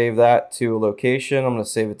just save that to a location. I'm going to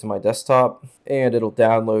save it to my desktop, and it'll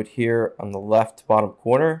download here on the left bottom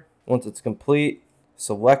corner. Once it's complete,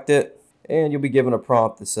 select it, and you'll be given a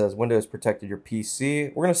prompt that says Windows protected your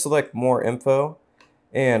PC. We're going to select more info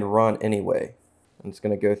and run anyway. I'm just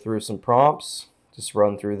going to go through some prompts. Just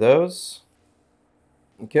run through those.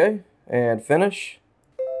 Okay, and finish.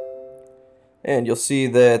 And you'll see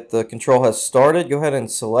that the control has started. Go ahead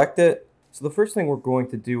and select it. So the first thing we're going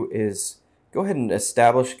to do is go ahead and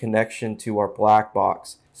establish connection to our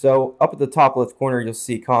BlackBox. So up at the top left corner, you'll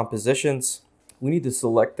see COM positions. We need to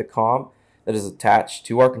select the COM that is attached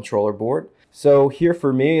to our controller board. So here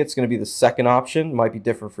for me, it's going to be the second option. Might be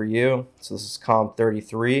different for you. So this is COM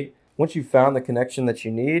 33. Once you've found the connection that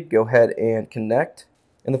you need, go ahead and connect.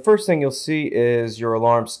 And the first thing you'll see is your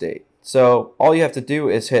alarm state. So all you have to do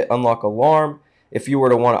is hit unlock alarm if you were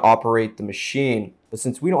to want to operate the machine. But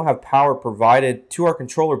since we don't have power provided to our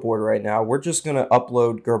controller board right now, we're just going to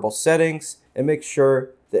upload Gerbil settings and make sure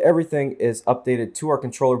that everything is updated to our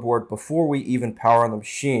controller board before we even power on the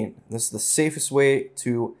machine. This is the safest way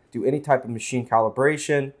to do any type of machine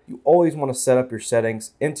calibration. You always want to set up your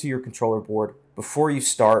settings into your controller board before you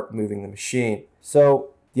start moving the machine. So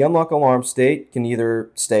the unlock alarm state can either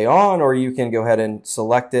stay on, or you can go ahead and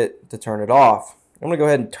select it to turn it off. I'm going to go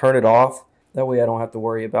ahead and turn it off. That way I don't have to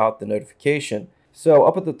worry about the notification. So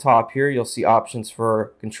up at the top here, you'll see options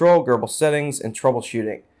for control, Gerbil settings, and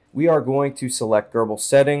troubleshooting. We are going to select Gerbil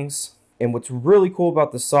settings. And what's really cool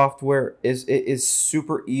about the software is it is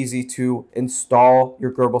super easy to install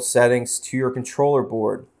your Gerbil settings to your controller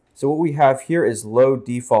board. So what we have here is load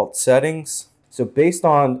default settings. So based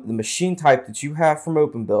on the machine type that you have from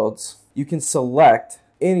OpenBuilds, you can select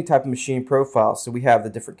any type of machine profile. So we have the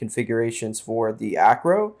different configurations for the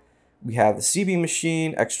Acro. We have the CB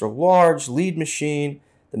machine, extra large, lead machine,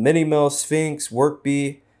 the MiniMill, Sphinx,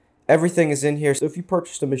 WorkBee. Everything is in here. So if you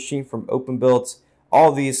purchased a machine from OpenBuilds,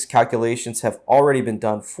 all these calculations have already been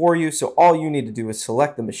done for you. So all you need to do is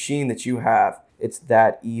select the machine that you have. It's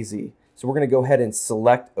that easy. So we're going to go ahead and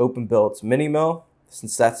select OpenBuilds MiniMill,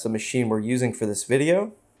 since that's the machine we're using for this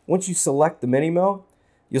video. Once you select the MiniMill,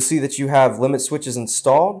 you'll see that you have limit switches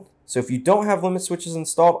installed. So if you don't have limit switches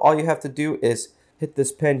installed, all you have to do is hit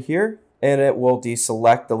this pen here and it will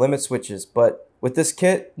deselect the limit switches. But with this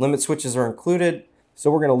kit, limit switches are included, so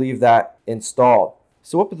we're going to leave that installed.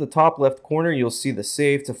 So up at the top left corner, you'll see the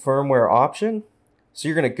save to firmware option. So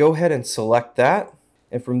you're going to go ahead and select that.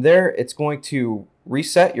 And from there, it's going to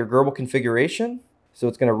reset your Gerbil configuration. So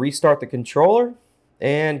it's going to restart the controller.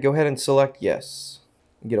 And go ahead and select yes.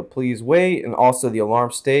 Get a please wait, and also the alarm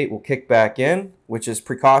state will kick back in, which is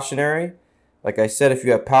precautionary. Like I said, if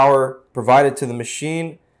you have power provided to the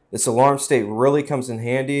machine, this alarm state really comes in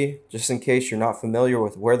handy just in case you're not familiar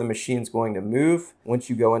with where the machine's going to move once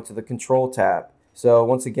you go into the control tab. So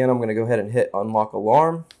once again, I'm going to go ahead and hit unlock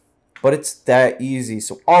alarm, but it's that easy.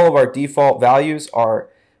 So all of our default values are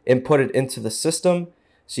inputted into the system,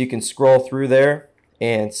 so you can scroll through there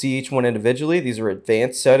and see each one individually. These are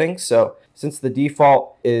advanced settings. So since the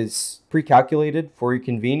default is pre-calculated for your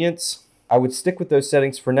convenience, I would stick with those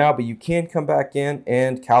settings for now, but you can come back in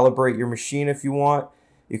and calibrate your machine if you want.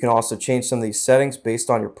 You can also change some of these settings based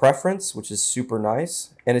on your preference, which is super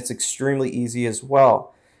nice. And it's extremely easy as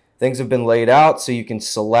well. Things have been laid out so you can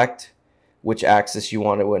select which axis you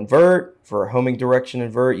want to invert. For a homing direction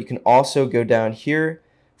invert, you can also go down here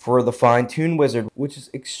for the fine-tune wizard, which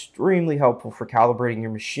is extremely helpful for calibrating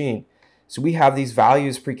your machine. So we have these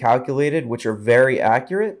values pre-calculated, which are very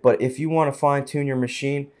accurate, but if you want to fine-tune your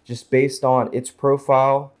machine just based on its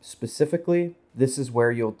profile specifically, this is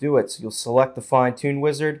where you'll do it. So you'll select the fine-tune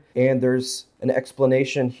wizard, and there's an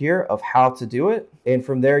explanation here of how to do it. And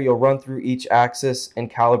from there, you'll run through each axis and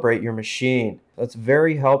calibrate your machine. That's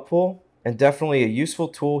very helpful and definitely a useful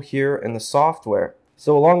tool here in the software.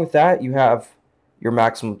 So along with that, you have your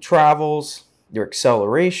maximum travels, your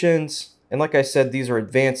accelerations, and like I said, these are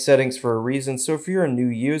advanced settings for a reason. So if you're a new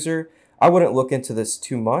user, I wouldn't look into this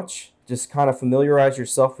too much. Just kind of familiarize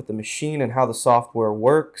yourself with the machine and how the software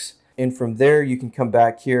works. And from there, you can come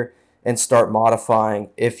back here and start modifying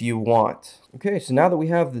if you want. Okay, so now that we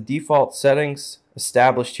have the default settings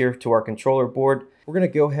established here to our controller board, we're going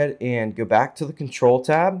to go ahead and go back to the control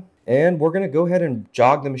tab, and we're going to go ahead and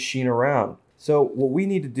jog the machine around. So what we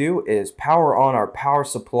need to do is power on our power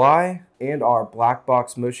supply and our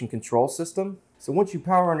BlackBox Motion Control System. So once you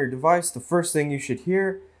power on your device, the first thing you should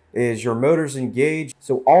hear is your motors engaged.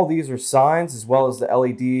 So all these are signs, as well as the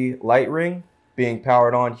LED light ring being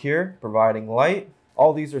powered on here, providing light.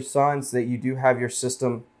 All these are signs that you do have your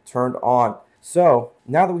system turned on. So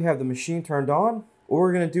now that we have the machine turned on, what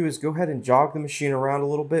we're going to do is go ahead and jog the machine around a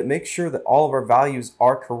little bit, make sure that all of our values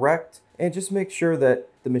are correct, and just make sure that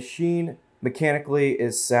the machine mechanically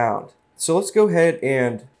is sound. So let's go ahead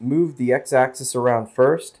and move the x-axis around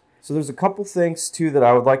first. So there's a couple things too that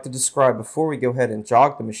I would like to describe before we go ahead and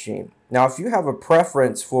jog the machine. Now, if you have a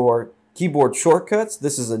preference for keyboard shortcuts,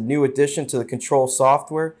 this is a new addition to the control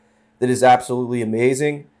software that is absolutely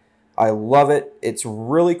amazing. I love it. It's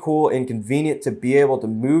really cool and convenient to be able to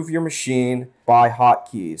move your machine by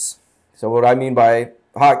hotkeys. So what I mean by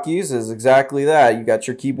hotkeys is exactly that. You got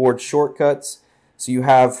your keyboard shortcuts. So you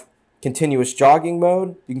have continuous jogging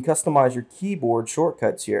mode. You can customize your keyboard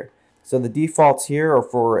shortcuts here. So the defaults here are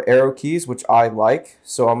for arrow keys, which I like.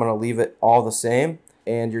 So I'm going to leave it all the same.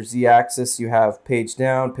 And your Z-axis, you have page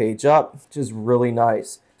down, page up, which is really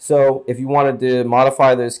nice. So if you wanted to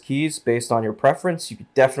modify those keys based on your preference, you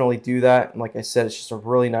could definitely do that. And like I said, it's just a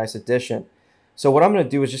really nice addition. So what I'm going to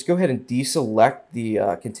do is just go ahead and deselect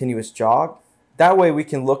the continuous jog. That way we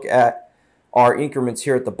can look at our increments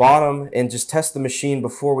here at the bottom and just test the machine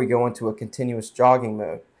before we go into a continuous jogging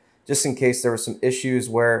mode, just in case there were some issues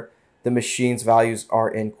where the machine's values are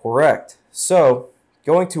incorrect. So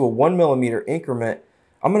going to a 1 millimeter increment,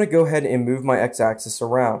 I'm going to go ahead and move my x-axis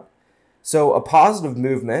around. So a positive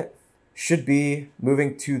movement should be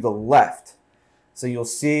moving to the left. So you'll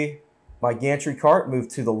see my gantry cart move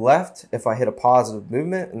to the left if I hit a positive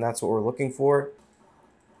movement, and that's what we're looking for.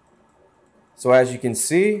 So as you can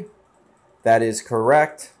see, that is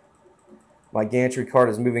correct. My gantry cart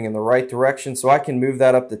is moving in the right direction, so I can move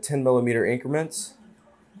that up to 10 millimeter increments.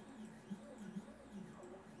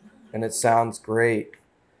 And it sounds great.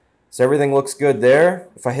 So everything looks good there.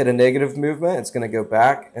 If I hit a negative movement, it's going to go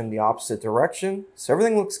back in the opposite direction. So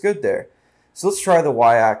everything looks good there. So let's try the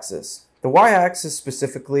y-axis. The y-axis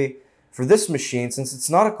specifically for this machine, since it's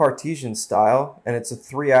not a Cartesian style and it's a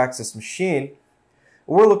 3-axis machine,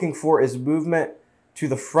 what we're looking for is movement to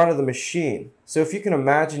the front of the machine. So if you can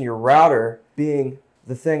imagine your router being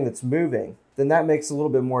the thing that's moving, then that makes a little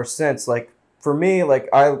bit more sense. Like for me, like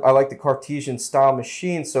I like the Cartesian style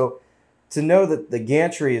machine, so to know that the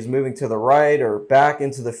gantry is moving to the right or back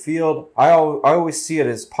into the field, I always see it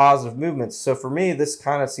as positive movements. So for me, this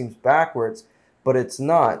kind of seems backwards, but it's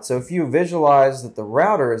not. So if you visualize that the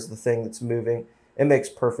router is the thing that's moving, it makes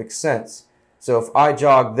perfect sense. So if I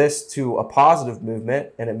jog this to a positive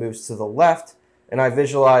movement and it moves to the left, and I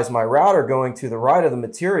visualize my router going to the right of the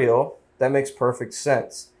material, that makes perfect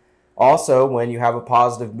sense. Also, when you have a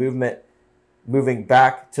positive movement moving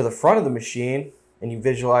back to the front of the machine, and you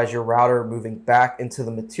visualize your router moving back into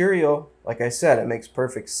the material, like I said, it makes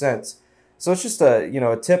perfect sense. So it's just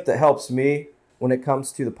a tip that helps me when it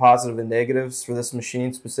comes to the positive and negatives for this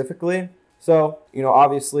machine specifically. So,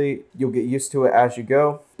 obviously you'll get used to it as you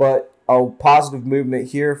go, but a positive movement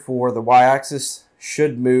here for the y-axis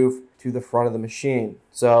should move to the front of the machine.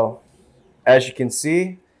 So as you can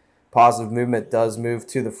see, positive movement does move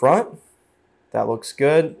to the front. That looks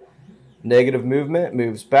good. Negative movement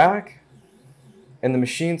moves back. And the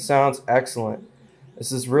machine sounds excellent.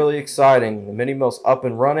 This is really exciting. The MiniMill's up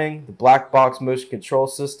and running. The BlackBox Motion Control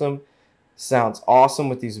System sounds awesome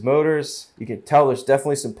with these motors. You can tell there's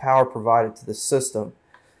definitely some power provided to the system.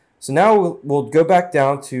 So now we'll go back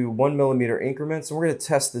down to 1 millimeter increments, and we're going to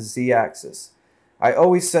test the Z-axis. I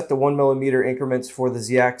always set the 1mm increments for the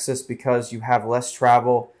Z-axis because you have less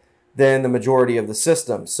travel than the majority of the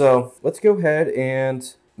system. So let's go ahead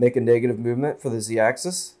and make a negative movement for the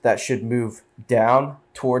Z-axis. That should move down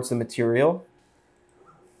towards the material.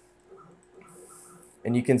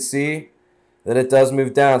 And you can see that it does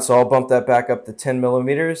move down, so I'll bump that back up to 10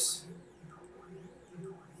 millimeters.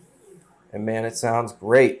 And man, it sounds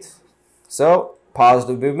great. So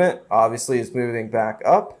positive movement obviously is moving back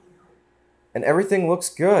up, and everything looks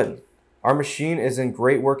good. Our machine is in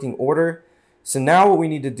great working order. So now what we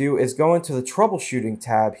need to do is go into the troubleshooting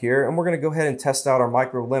tab here, and we're going to go ahead and test out our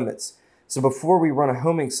micro limits. So before we run a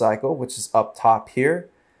homing cycle, which is up top here,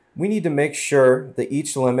 we need to make sure that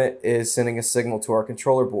each limit is sending a signal to our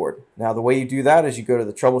controller board. Now the way you do that is you go to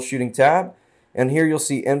the troubleshooting tab, and here you'll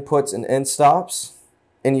see inputs and end stops,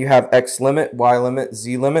 and you have X limit, Y limit,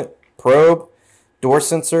 Z limit, probe, door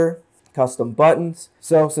sensor, custom buttons.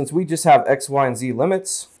 So since we just have X, Y, and Z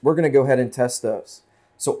limits, we're going to go ahead and test those.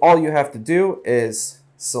 So all you have to do is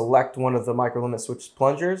select one of the micro limit switch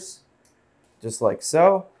plungers, just like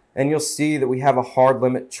so, and you'll see that we have a hard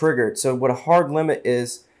limit triggered. So what a hard limit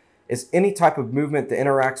is any type of movement that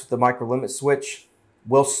interacts with the micro limit switch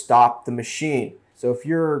will stop the machine. So if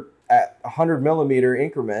you're at 100mm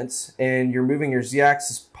increments and you're moving your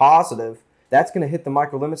Z-axis positive, that's going to hit the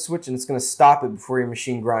micro limit switch and it's going to stop it before your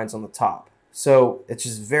machine grinds on the top. So it's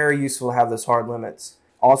just very useful to have those hard limits.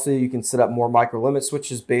 Also, you can set up more micro limit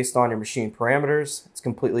switches based on your machine parameters. It's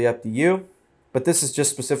completely up to you, but this is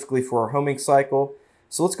just specifically for our homing cycle.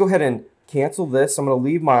 So let's go ahead and cancel this. I'm going to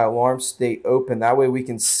leave my alarm state open. That way we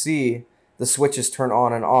can see the switches turn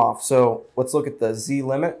on and off. So let's look at the Z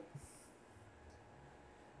limit.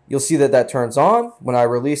 You'll see that that turns on. When I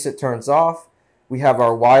release it, turns off. We have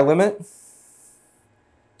our Y limit.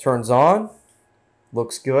 Turns on.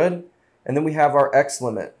 Looks good. And then we have our X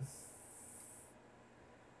limit.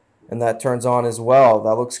 And that turns on as well.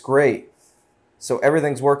 That looks great. So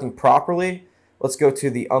everything's working properly. Let's go to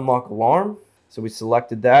the unlock alarm. So we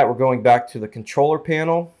selected that. We're going back to the controller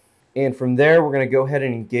panel. And from there, we're going to go ahead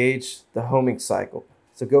and engage the homing cycle.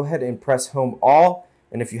 So go ahead and press home all.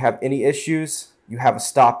 And if you have any issues, you have a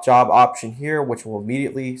stop job option here, which will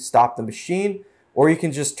immediately stop the machine, or you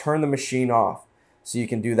can just turn the machine off. So you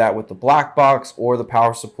can do that with the black box or the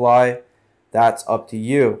power supply. That's up to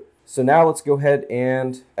you. So now let's go ahead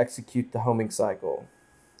and execute the homing cycle.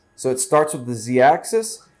 So it starts with the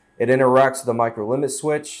Z-axis. It interacts with the micro limit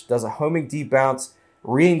switch, does a homing debounce,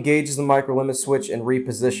 re-engages the micro limit switch, and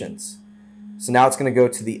repositions. So now it's going to go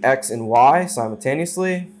to the X and Y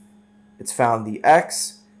simultaneously. It's found the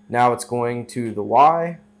X. Now it's going to the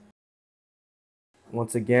Y.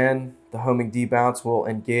 Once again, the homing debounce will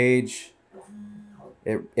engage.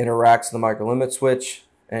 It interacts with the micro limit switch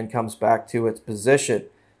and comes back to its position.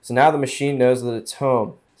 So now the machine knows that it's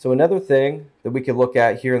home. So another thing that we could look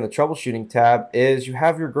at here in the troubleshooting tab is you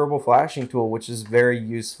have your Gerbil flashing tool, which is very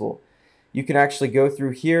useful. You can actually go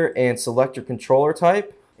through here and select your controller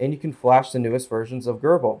type, and you can flash the newest versions of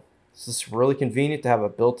Gerbil. It's just really convenient to have a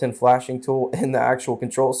built-in flashing tool in the actual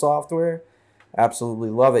control software. Absolutely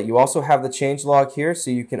love it. You also have the changelog here, so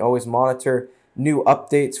you can always monitor new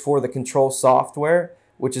updates for the control software,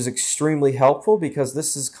 which is extremely helpful because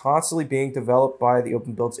this is constantly being developed by the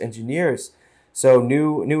OpenBuilds engineers. So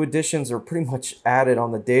new additions are pretty much added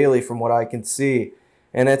on the daily from what I can see.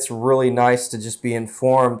 And it's really nice to just be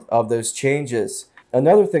informed of those changes.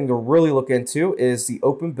 Another thing to really look into is the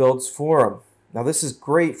OpenBuilds forum. Now this is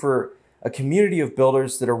great for a community of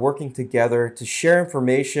builders that are working together to share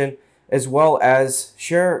information as well as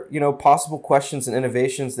share, possible questions and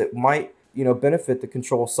innovations that might, benefit the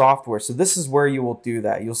control software. So this is where you will do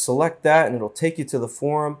that. You'll select that and it'll take you to the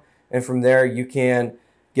forum, and from there you can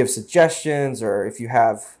give suggestions, or if you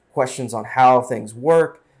have questions on how things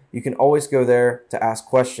work, you can always go there to ask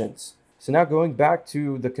questions. So now going back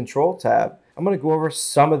to the control tab, I'm going to go over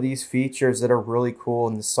some of these features that are really cool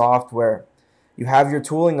in the software. You have your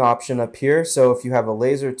tooling option up here, so if you have a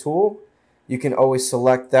laser tool, you can always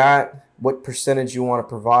select that, what percentage you want to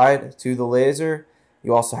provide to the laser.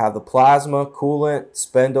 You also have the plasma, coolant,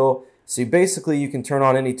 spindle. So you can turn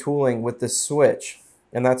on any tooling with this switch.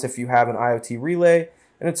 And that's if you have an IoT relay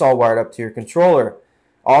and it's all wired up to your controller.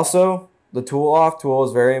 Also, the tool off tool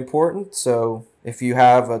is very important. So if you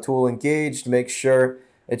have a tool engaged, make sure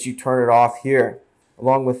that you turn it off here.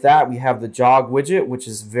 Along with that, we have the jog widget, which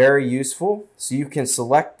is very useful. So you can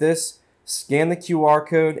select this, scan the QR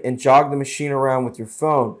code, and jog the machine around with your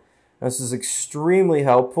phone. This is extremely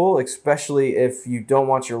helpful, especially if you don't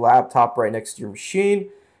want your laptop right next to your machine.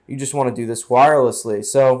 You just want to do this wirelessly.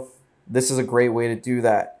 So this is a great way to do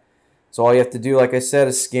that. So all you have to do, like I said,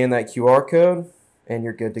 is scan that QR code, and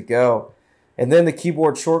you're good to go. And then the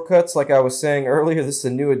keyboard shortcuts, like I was saying earlier, this is a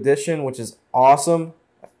new addition, which is awesome.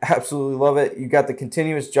 Absolutely love it. You got the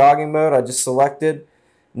continuous jogging mode I just selected.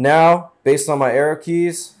 Now, based on my arrow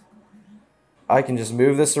keys, I can just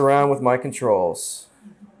move this around with my controls.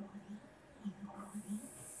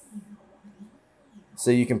 So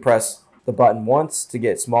you can press the button once to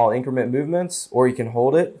get small increment movements, or you can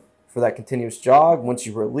hold it for that continuous jog. Once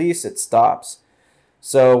you release, it stops.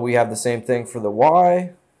 So we have the same thing for the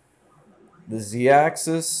Y, the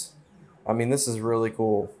Z-axis. I mean, this is really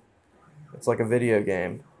cool. It's like a video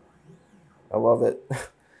game. I love it.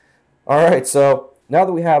 All right, so now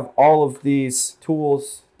that we have all of these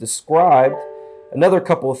tools described, another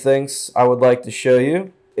couple of things I would like to show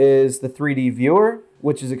you is the 3D viewer,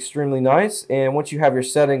 which is extremely nice. And once you have your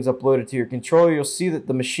settings uploaded to your controller, you'll see that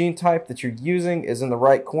the machine type that you're using is in the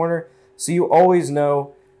right corner. So you always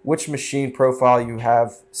know which machine profile you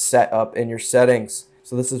have set up in your settings.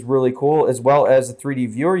 So this is really cool. As well as the 3D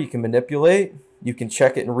viewer, you can manipulate. You can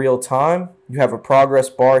check it in real time. You have a progress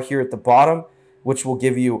bar here at the bottom, which will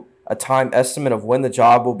give you a time estimate of when the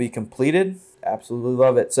job will be completed. Absolutely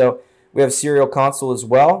love it. So we have serial console as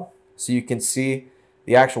well, so you can see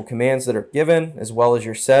the actual commands that are given as well as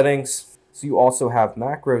your settings. So you also have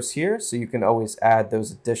macros here, so you can always add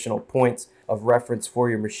those additional points of reference for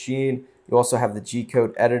your machine. You also have the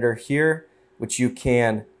G-code editor here, which you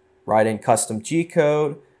can write in custom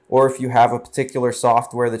G-code, or if you have a particular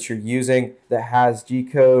software that you're using that has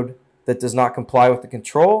G-code that does not comply with the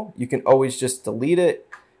control, you can always just delete it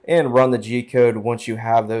and run the G-code once you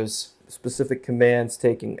have those specific commands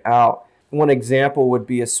taken out. One example would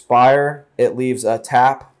be Aspire. It leaves a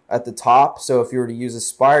tap at the top, so if you were to use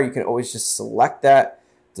Aspire, you can always just select that,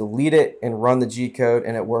 delete it, and run the G-code,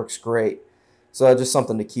 and it works great. So just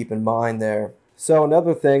something to keep in mind there. So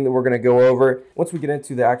another thing that we're going to go over, once we get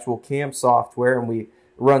into the actual CAM software and we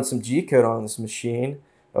run some G-code on this machine,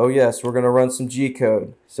 oh yes, we're going to run some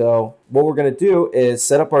G-code. So what we're going to do is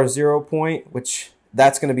set up our 0 point, which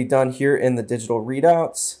that's going to be done here in the digital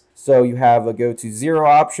readouts. So you have a go to 0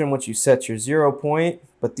 option once you set your 0 point,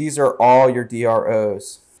 but these are all your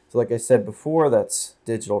DROs. So like I said before, that's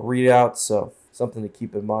digital readouts, so something to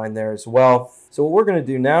keep in mind there as well. So what we're going to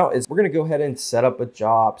do now is we're going to go ahead and set up a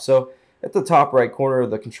job. So at the top right corner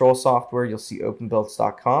of the control software, you'll see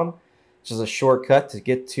OpenBuilds.com, which is a shortcut to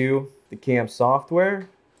get to the CAM software.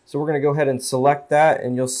 So we're going to go ahead and select that,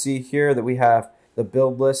 and you'll see here that we have the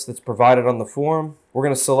build list that's provided on the form. We're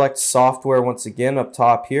going to select software once again up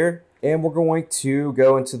top here, and we're going to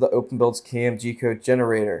go into the OpenBuilds CAM G-code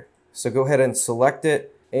generator. So go ahead and select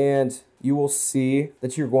it, and you will see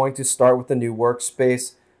that you're going to start with the new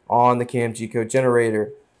workspace on the CAM G-code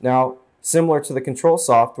generator. Now, similar to the control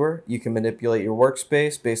software, you can manipulate your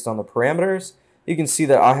workspace based on the parameters. You can see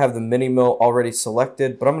that I have the MiniMill already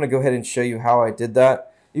selected, but I'm going to go ahead and show you how I did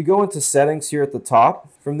that. You go into settings here at the top.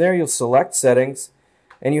 From there, you'll select settings,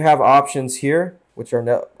 and you have options here, which are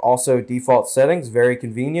also default settings, very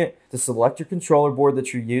convenient to select your controller board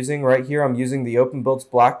that you're using. Right here, I'm using the OpenBuilds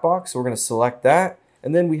BlackBox, so we're going to select that.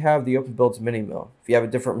 And then we have the OpenBuilds MiniMill. If you have a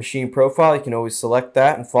different machine profile, you can always select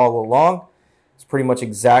that and follow along. It's pretty much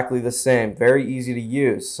exactly the same, very easy to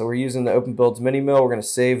use. So we're using the OpenBuilds MiniMill. We're going to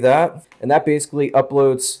save that, and that basically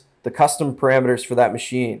uploads the custom parameters for that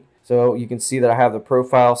machine. So you can see that I have the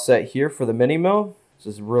profile set here for the MiniMill, which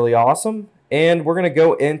is really awesome. And we're going to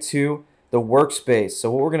go into the workspace. So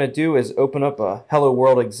what we're going to do is open up a Hello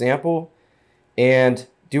World example and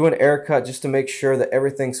do an error cut just to make sure that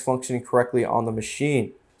everything's functioning correctly on the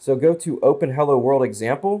machine. So go to Open Hello World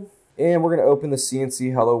example, and we're going to open the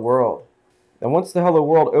CNC Hello World. And once the Hello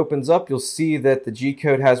World opens up, you'll see that the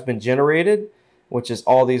G-code has been generated, which is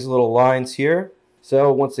all these little lines here.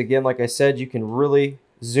 So once again, like I said, you can really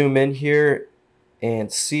zoom in here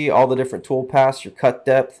and see all the different tool paths, your cut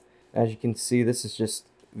depth. As you can see, this is just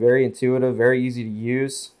very intuitive, very easy to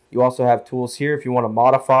use. You also have tools here if you want to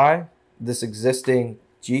modify this existing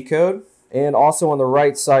G-code. And also on the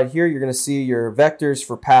right side here, you're going to see your vectors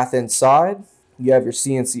for path inside. You have your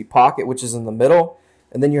CNC pocket, which is in the middle.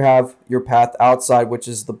 And then you have your path outside, which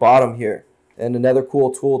is the bottom here. And another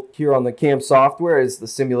cool tool here on the CAM software is the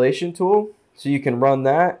simulation tool. So you can run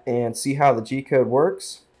that and see how the G-code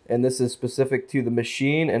works. And this is specific to the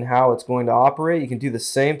machine and how it's going to operate. You can do the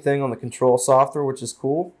same thing on the control software, which is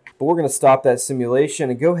cool. But we're going to stop that simulation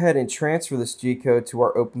and go ahead and transfer this G-code to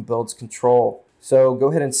our OpenBuilds control. So go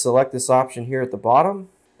ahead and select this option here at the bottom,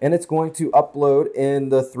 and it's going to upload in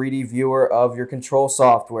the 3D viewer of your control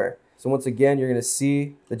software. So once again, you're going to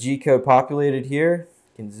see the G-code populated here.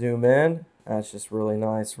 You can zoom in. That's just really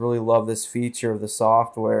nice. Really love this feature of the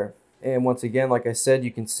software. And once again, like I said,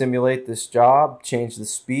 you can simulate this job, change the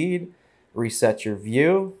speed, reset your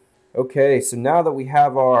view. Okay, so now that we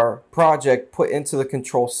have our project put into the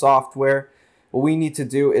control software, what we need to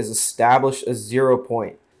do is establish a 0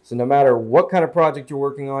 point. So no matter what kind of project you're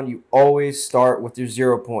working on, you always start with your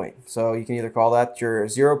 0 point. So you can either call that your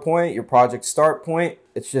 0 point, your project start point.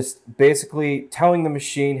 It's just basically telling the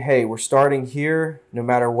machine, hey, we're starting here no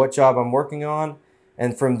matter what job I'm working on.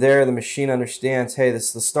 And from there, the machine understands, hey, this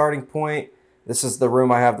is the starting point. This is the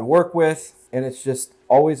room I have to work with. And it's just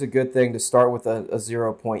always a good thing to start with a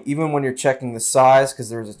 0 point, even when you're checking the size, because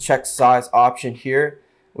there's a check size option here,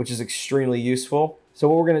 which is extremely useful. So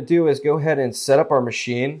what we're going to do is go ahead and set up our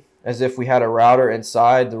machine as if we had a router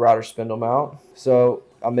inside the router spindle mount. So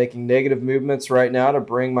I'm making negative movements right now to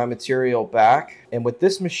bring my material back. And with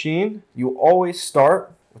this machine, you always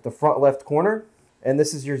start with the front left corner, and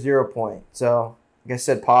this is your 0 point. So like I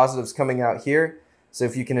said, positive's coming out here. So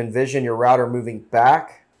if you can envision your router moving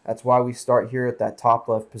back, that's why we start here at that top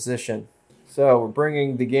left position. So we're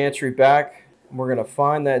bringing the gantry back, and we're going to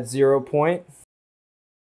find that 0 point.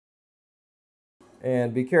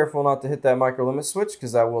 And be careful not to hit that micro limit switch,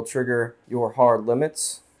 because that will trigger your hard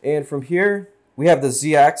limits. And from here, we have the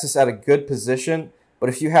Z-axis at a good position, but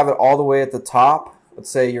if you have it all the way at the top, let's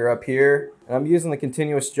say you're up here, and I'm using the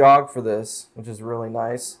continuous jog for this, which is really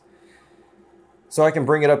nice. So I can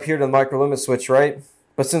bring it up here to the micro limit switch, right?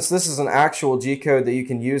 But since this is an actual G-code that you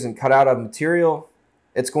can use and cut out of material,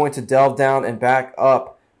 it's going to delve down and back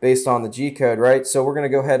up based on the G-code, right? So we're going to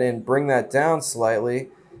go ahead and bring that down slightly,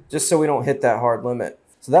 just so we don't hit that hard limit.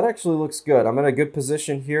 So that actually looks good. I'm in a good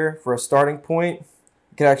position here for a starting point.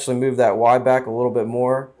 You can actually move that Y back a little bit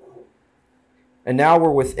more. And now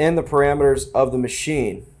we're within the parameters of the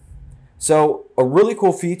machine. So a really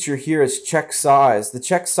cool feature here is check size. The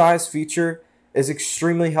check size feature is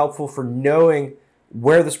extremely helpful for knowing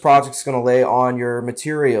where this project is going to lay on your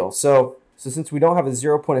material. So since we don't have a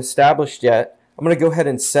 0 point established yet, I'm going to go ahead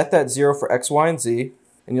and set that 0 for X, Y, and Z.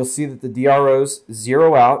 And you'll see that the DROs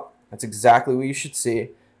zero out. That's exactly what you should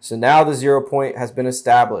see. So now the 0 point has been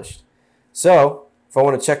established. So if I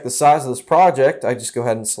want to check the size of this project, I just go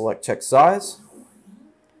ahead and select check size.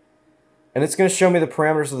 And it's going to show me the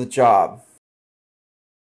parameters of the job.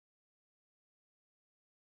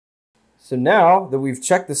 So now that we've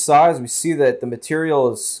checked the size, we see that the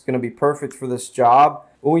material is going to be perfect for this job.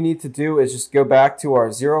 What we need to do is just go back to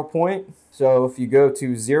our 0 point. So if you go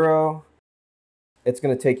to 0, it's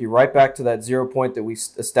going to take you right back to that 0 point that we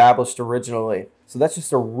established originally. So that's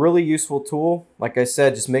just a really useful tool. Like I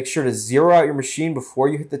said, just make sure to zero out your machine before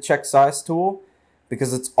you hit the check size tool,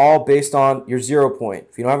 because it's all based on your 0 point.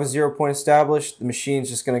 If you don't have a 0 point established, the machine's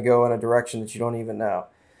just going to go in a direction that you don't even know.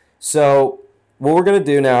 So what we're going to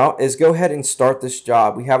do now is go ahead and start this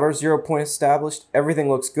job. We have our 0 point established. Everything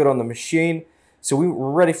looks good on the machine. So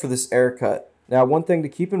we're ready for this air cut. Now, one thing to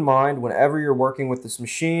keep in mind whenever you're working with this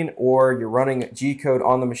machine or you're running G-code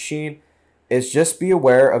on the machine is just be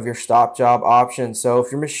aware of your stop job option. So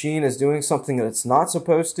if your machine is doing something that it's not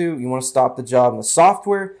supposed to, you want to stop the job in the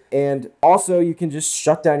software. And also you can just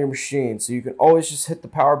shut down your machine. So you can always just hit the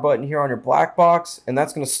power button here on your BlackBox, and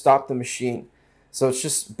that's going to stop the machine. So it's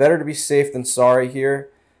just better to be safe than sorry here.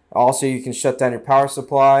 Also, you can shut down your power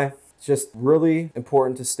supply. It's just really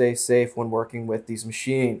important to stay safe when working with these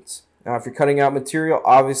machines. Now, if you're cutting out material,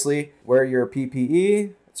 obviously wear your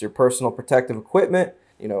PPE. It's your personal protective equipment.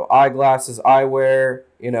 You know, eyeglasses, eyewear,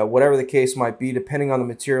 whatever the case might be, depending on the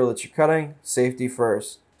material that you're cutting. Safety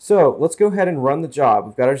first. So let's go ahead and run the job.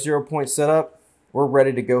 We've got our 0 point set up. We're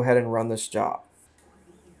ready to go ahead and run this job.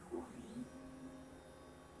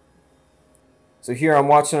 So here I'm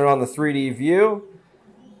watching it on the 3D view.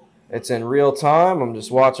 It's in real time. I'm just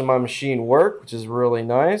watching my machine work, which is really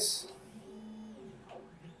nice.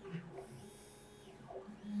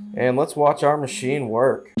 And let's watch our machine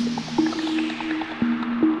work.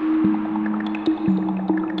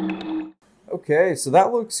 Okay, so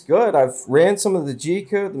that looks good. I've ran some of the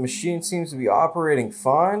G-code. The machine seems to be operating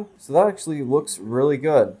fine. So that actually looks really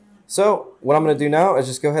good. So what I'm going to do now is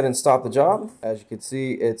just go ahead and stop the job. As you can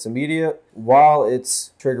see, it's immediate while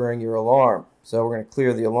it's triggering your alarm. So we're going to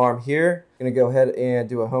clear the alarm here. I'm going to go ahead and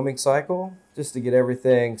do a homing cycle just to get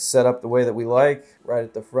everything set up the way that we like right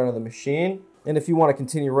at the front of the machine. And if you want to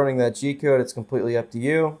continue running that G-code, it's completely up to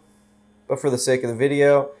you. But for the sake of the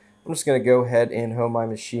video, I'm just going to go ahead and home my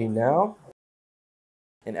machine now.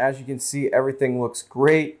 And as you can see, everything looks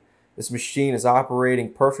great. This machine is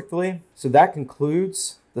operating perfectly. So that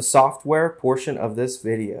concludes the software portion of this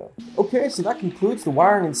video. Okay, so that concludes the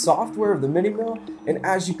wiring and software of the MiniMill. And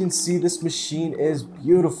as you can see, this machine is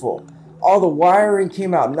beautiful. All the wiring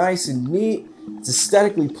came out nice and neat. It's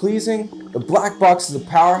aesthetically pleasing. The BlackBox is a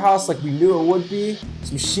powerhouse like we knew it would be.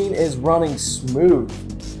 This machine is running smooth.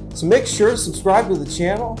 So make sure to subscribe to the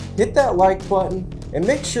channel, hit that like button, and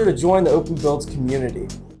make sure to join the OpenBuilds community.